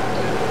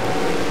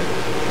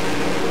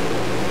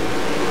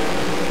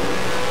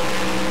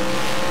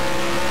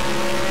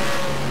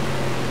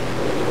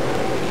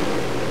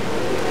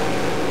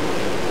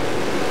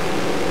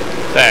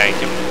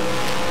 Thank you.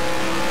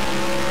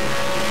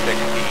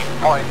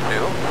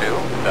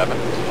 16.227.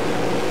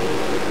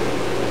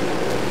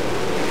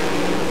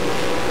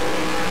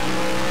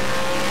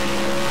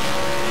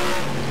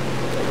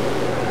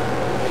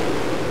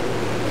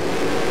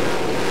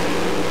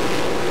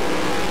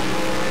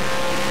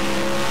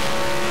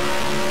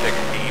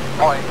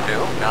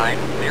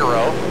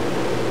 .290.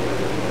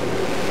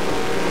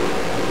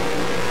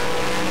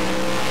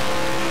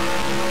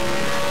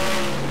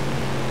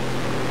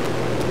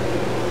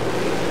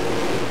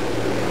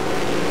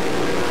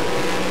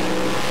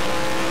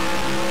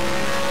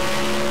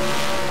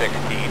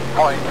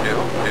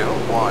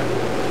 .221.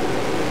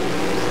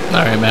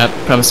 Alright, Matt.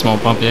 Promise I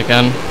won't bump you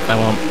again. I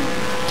won't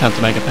attempt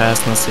to make a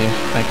pass unless you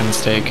make a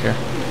mistake here.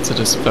 So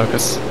just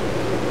focus.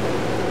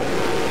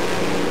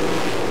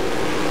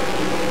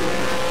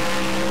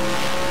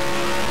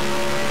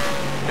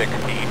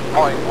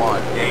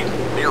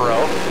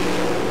 .180.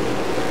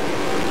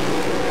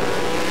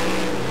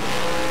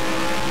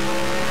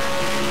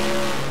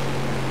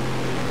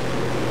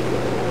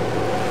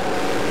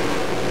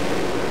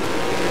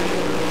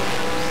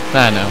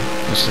 I know.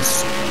 It's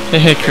just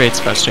it creates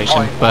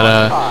frustration.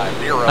 But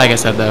like I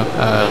said though,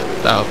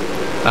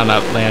 I'll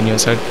not lay on you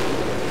as hard.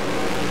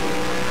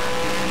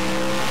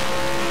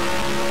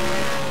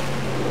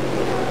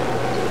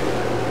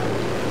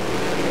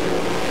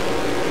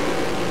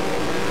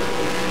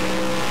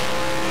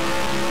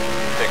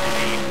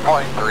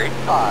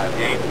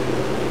 .358.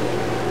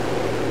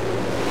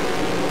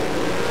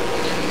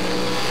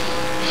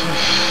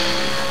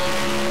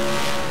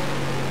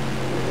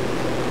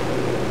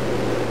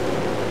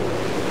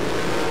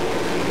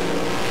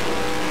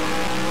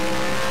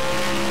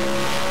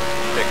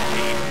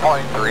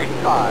 .350.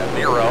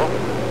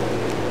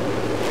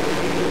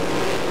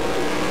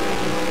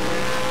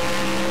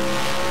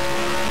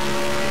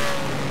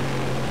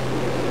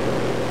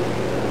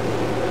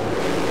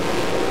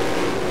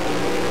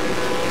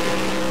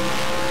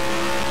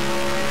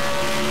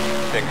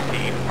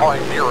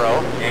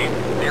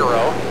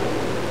 .080.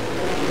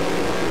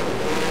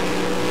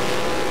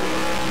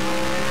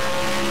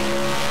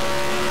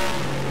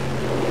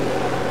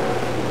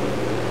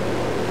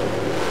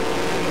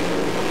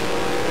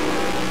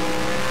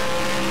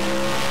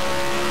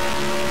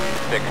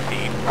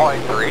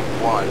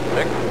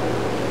 .316.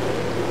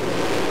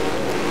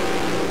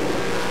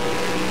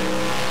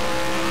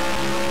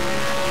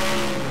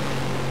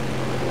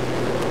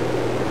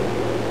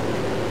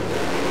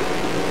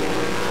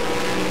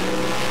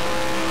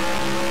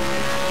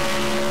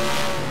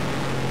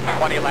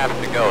 20 laps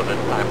to go this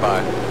time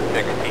by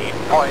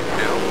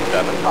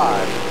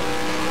 16.275.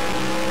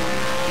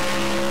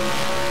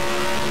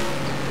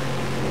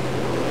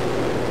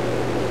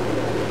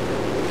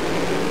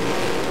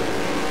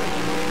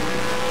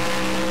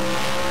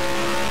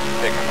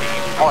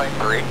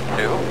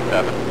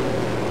 .327.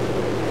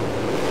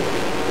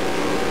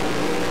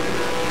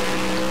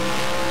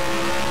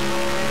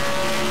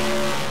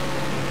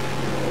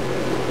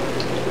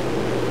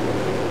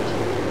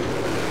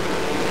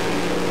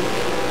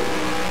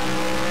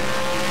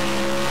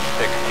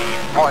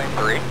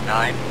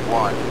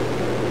 .391.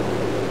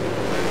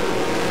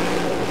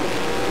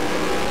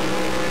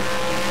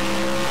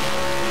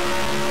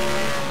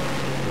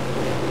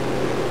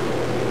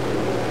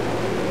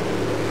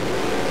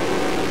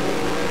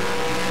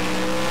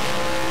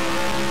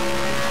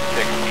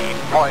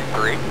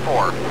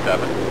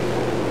 .347.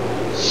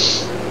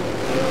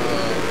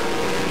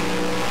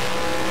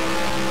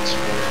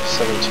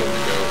 17 to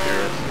go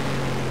here.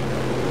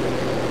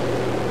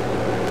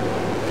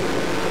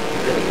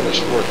 We're gonna finish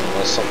fourth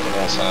unless something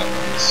else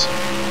happens.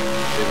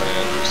 Even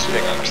Andrew's 2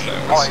 laps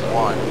down.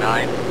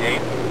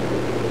 6.198.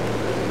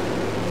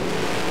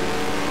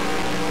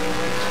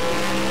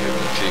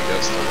 Even if he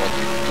gets the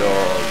lucky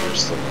dog, we're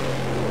still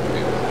gonna be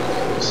able to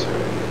close here.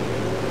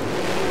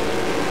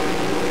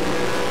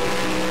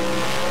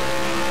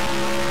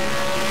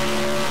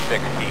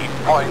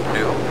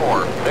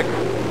 16.246.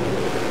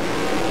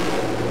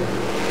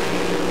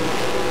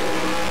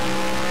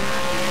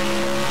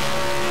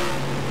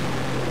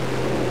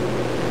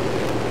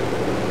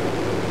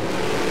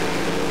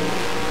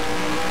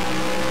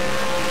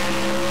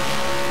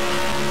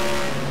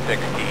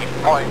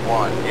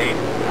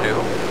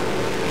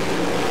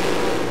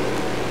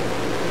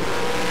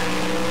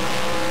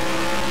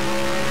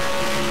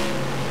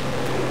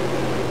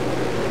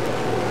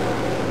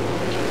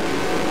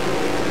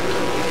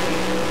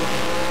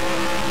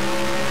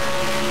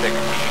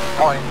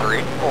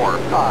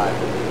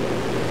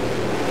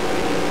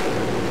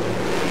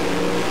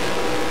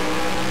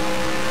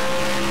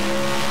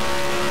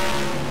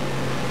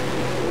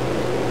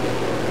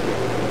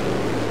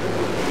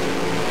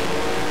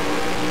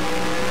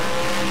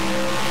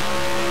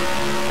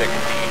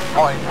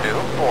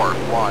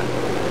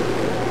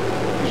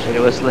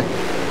 Continuously.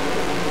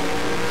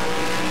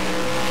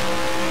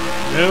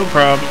 No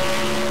problem.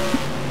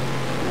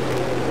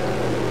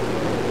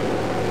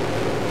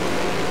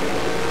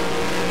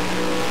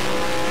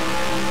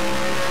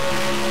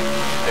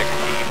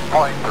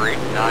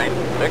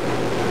 .396.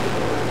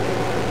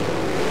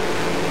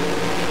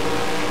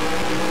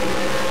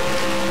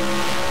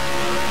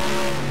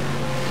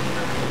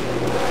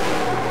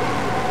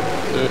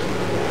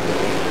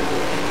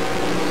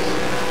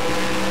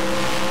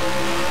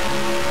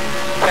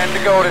 To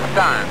go this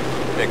time.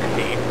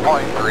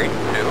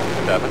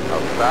 16.327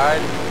 outside.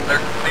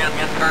 There's a spin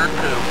in turn 2.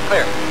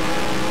 Clear.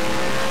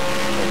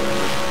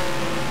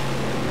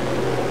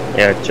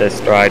 Yeah,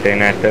 just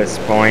riding at this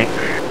point.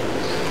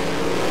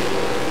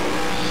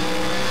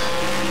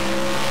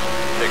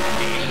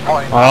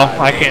 16.5.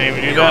 Well, I can't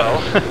even do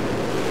that.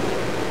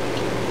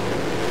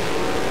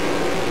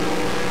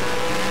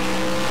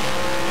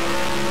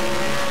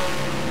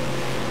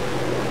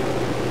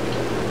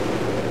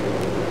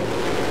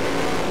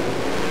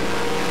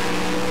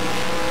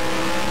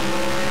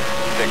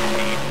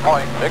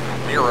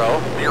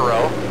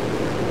 16.600.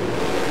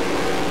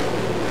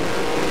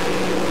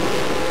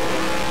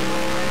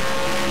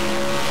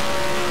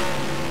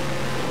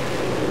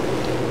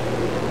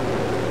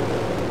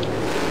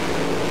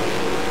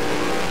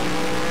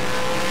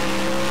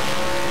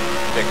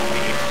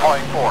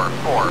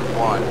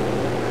 .441.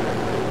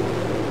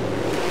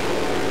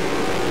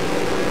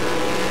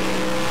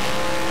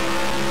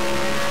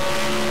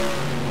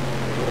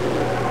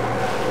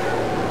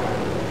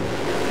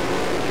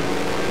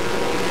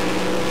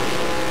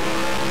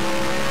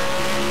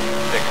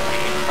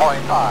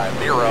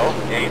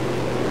 .508.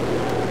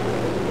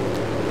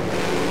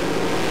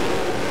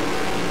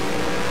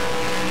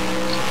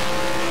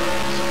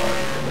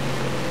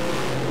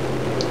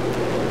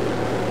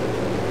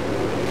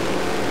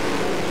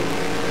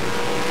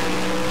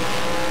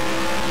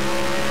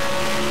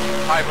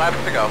 Five laps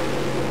to go.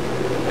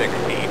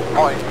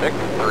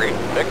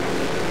 16.636.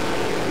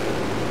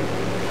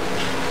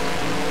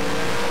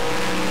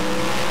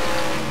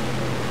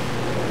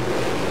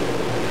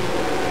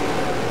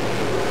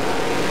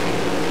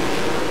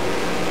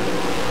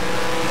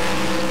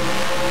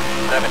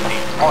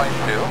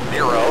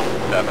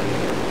 .207.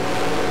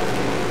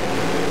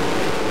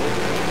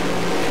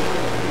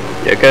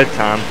 You're good,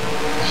 Tom.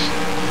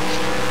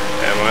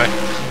 Am I?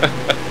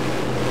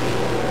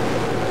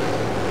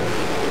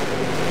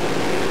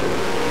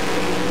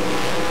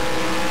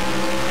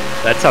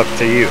 That's up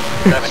to you.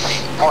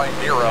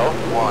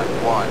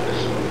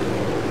 17.011.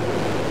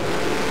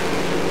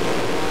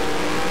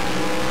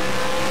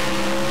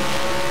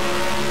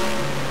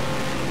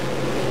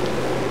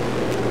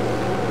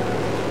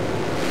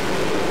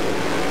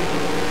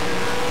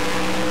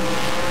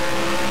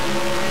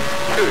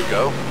 Two to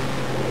go.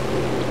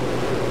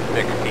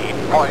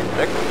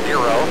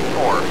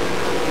 16.604.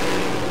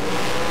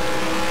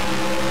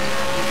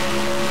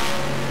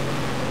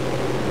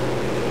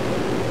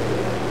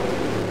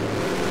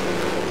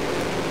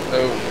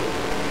 Oh.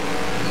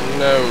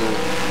 No.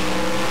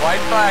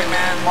 White flag,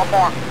 man. One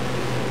more.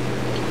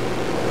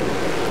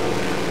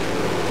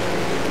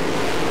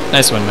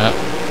 Nice one, Matt.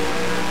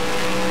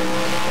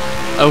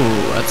 Oh,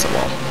 that's a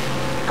wall.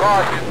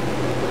 Caution.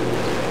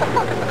 What the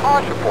fuck is the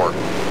caution for?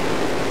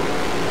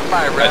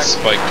 I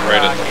spiked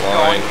right at the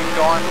line. Keep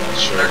going.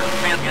 Sure. There's a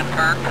spin in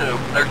turn 2.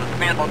 There's a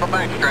spin on the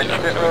main stretch.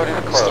 Yeah, Pit road is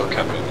I'm closed. still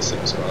coming in the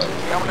same spot.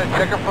 Coming to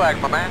check your flag,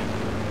 my man.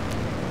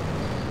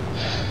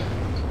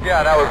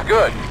 Yeah, that was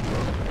good.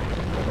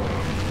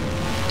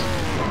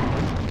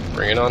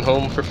 Bring it on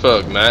home for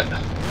Fug, Matt.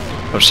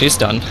 Oh, she's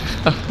done.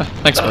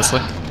 Thanks, Wesley.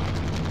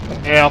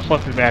 Yeah, I'll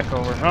flip you back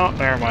over. Oh,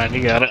 never mind,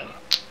 you got it.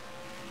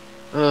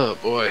 Oh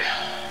boy.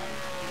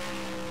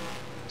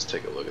 Let's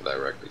take a look at that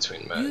wreck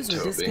between Matt and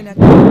Toby.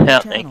 Yeah,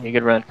 thank you.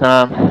 Good run,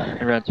 Tom.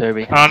 Good run,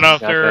 Toby. I don't know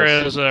if there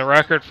is a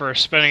record for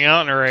spinning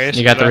out in a race.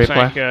 You got the but replay?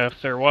 I think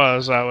if there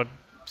was, I would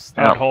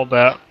hold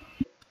that.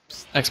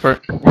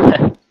 Expert.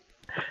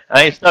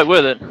 I ain't stuck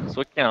with it. That's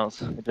what counts.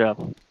 Good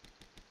job.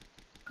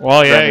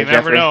 Well, yeah, Right, you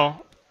never Jeffrey? know.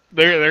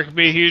 There could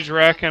be a huge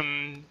wreck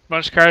and a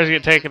bunch of cars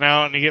get taken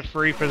out and you get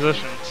free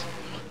positions.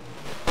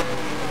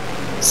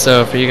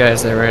 So for you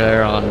guys that were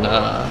there on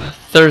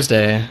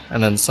Thursday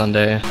and then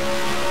Sunday,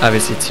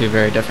 obviously two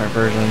very different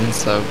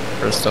versions of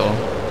Bristol.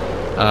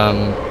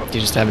 Do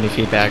you just have any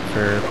feedback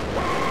for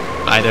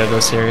either of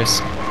those series?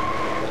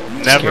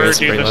 Never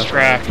do this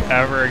track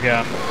ever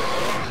again.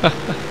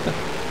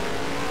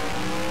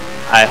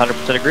 I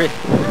 100% agree.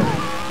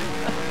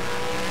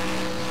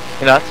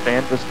 You're not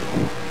fan Bristol.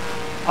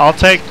 I'll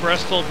take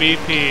Bristol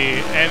BP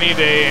any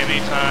day,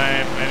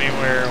 anytime,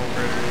 anywhere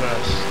over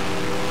this.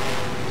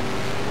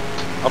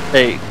 I'll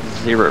take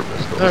 0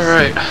 Bristol.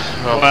 Alright.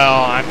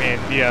 Well, I mean,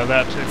 yeah,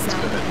 that too.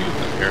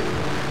 Here.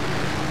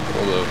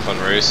 A little fun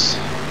race.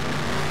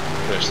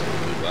 Finished the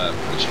blue lap,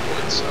 which you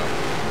would, so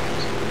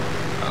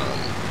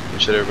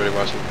appreciate everybody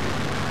watching.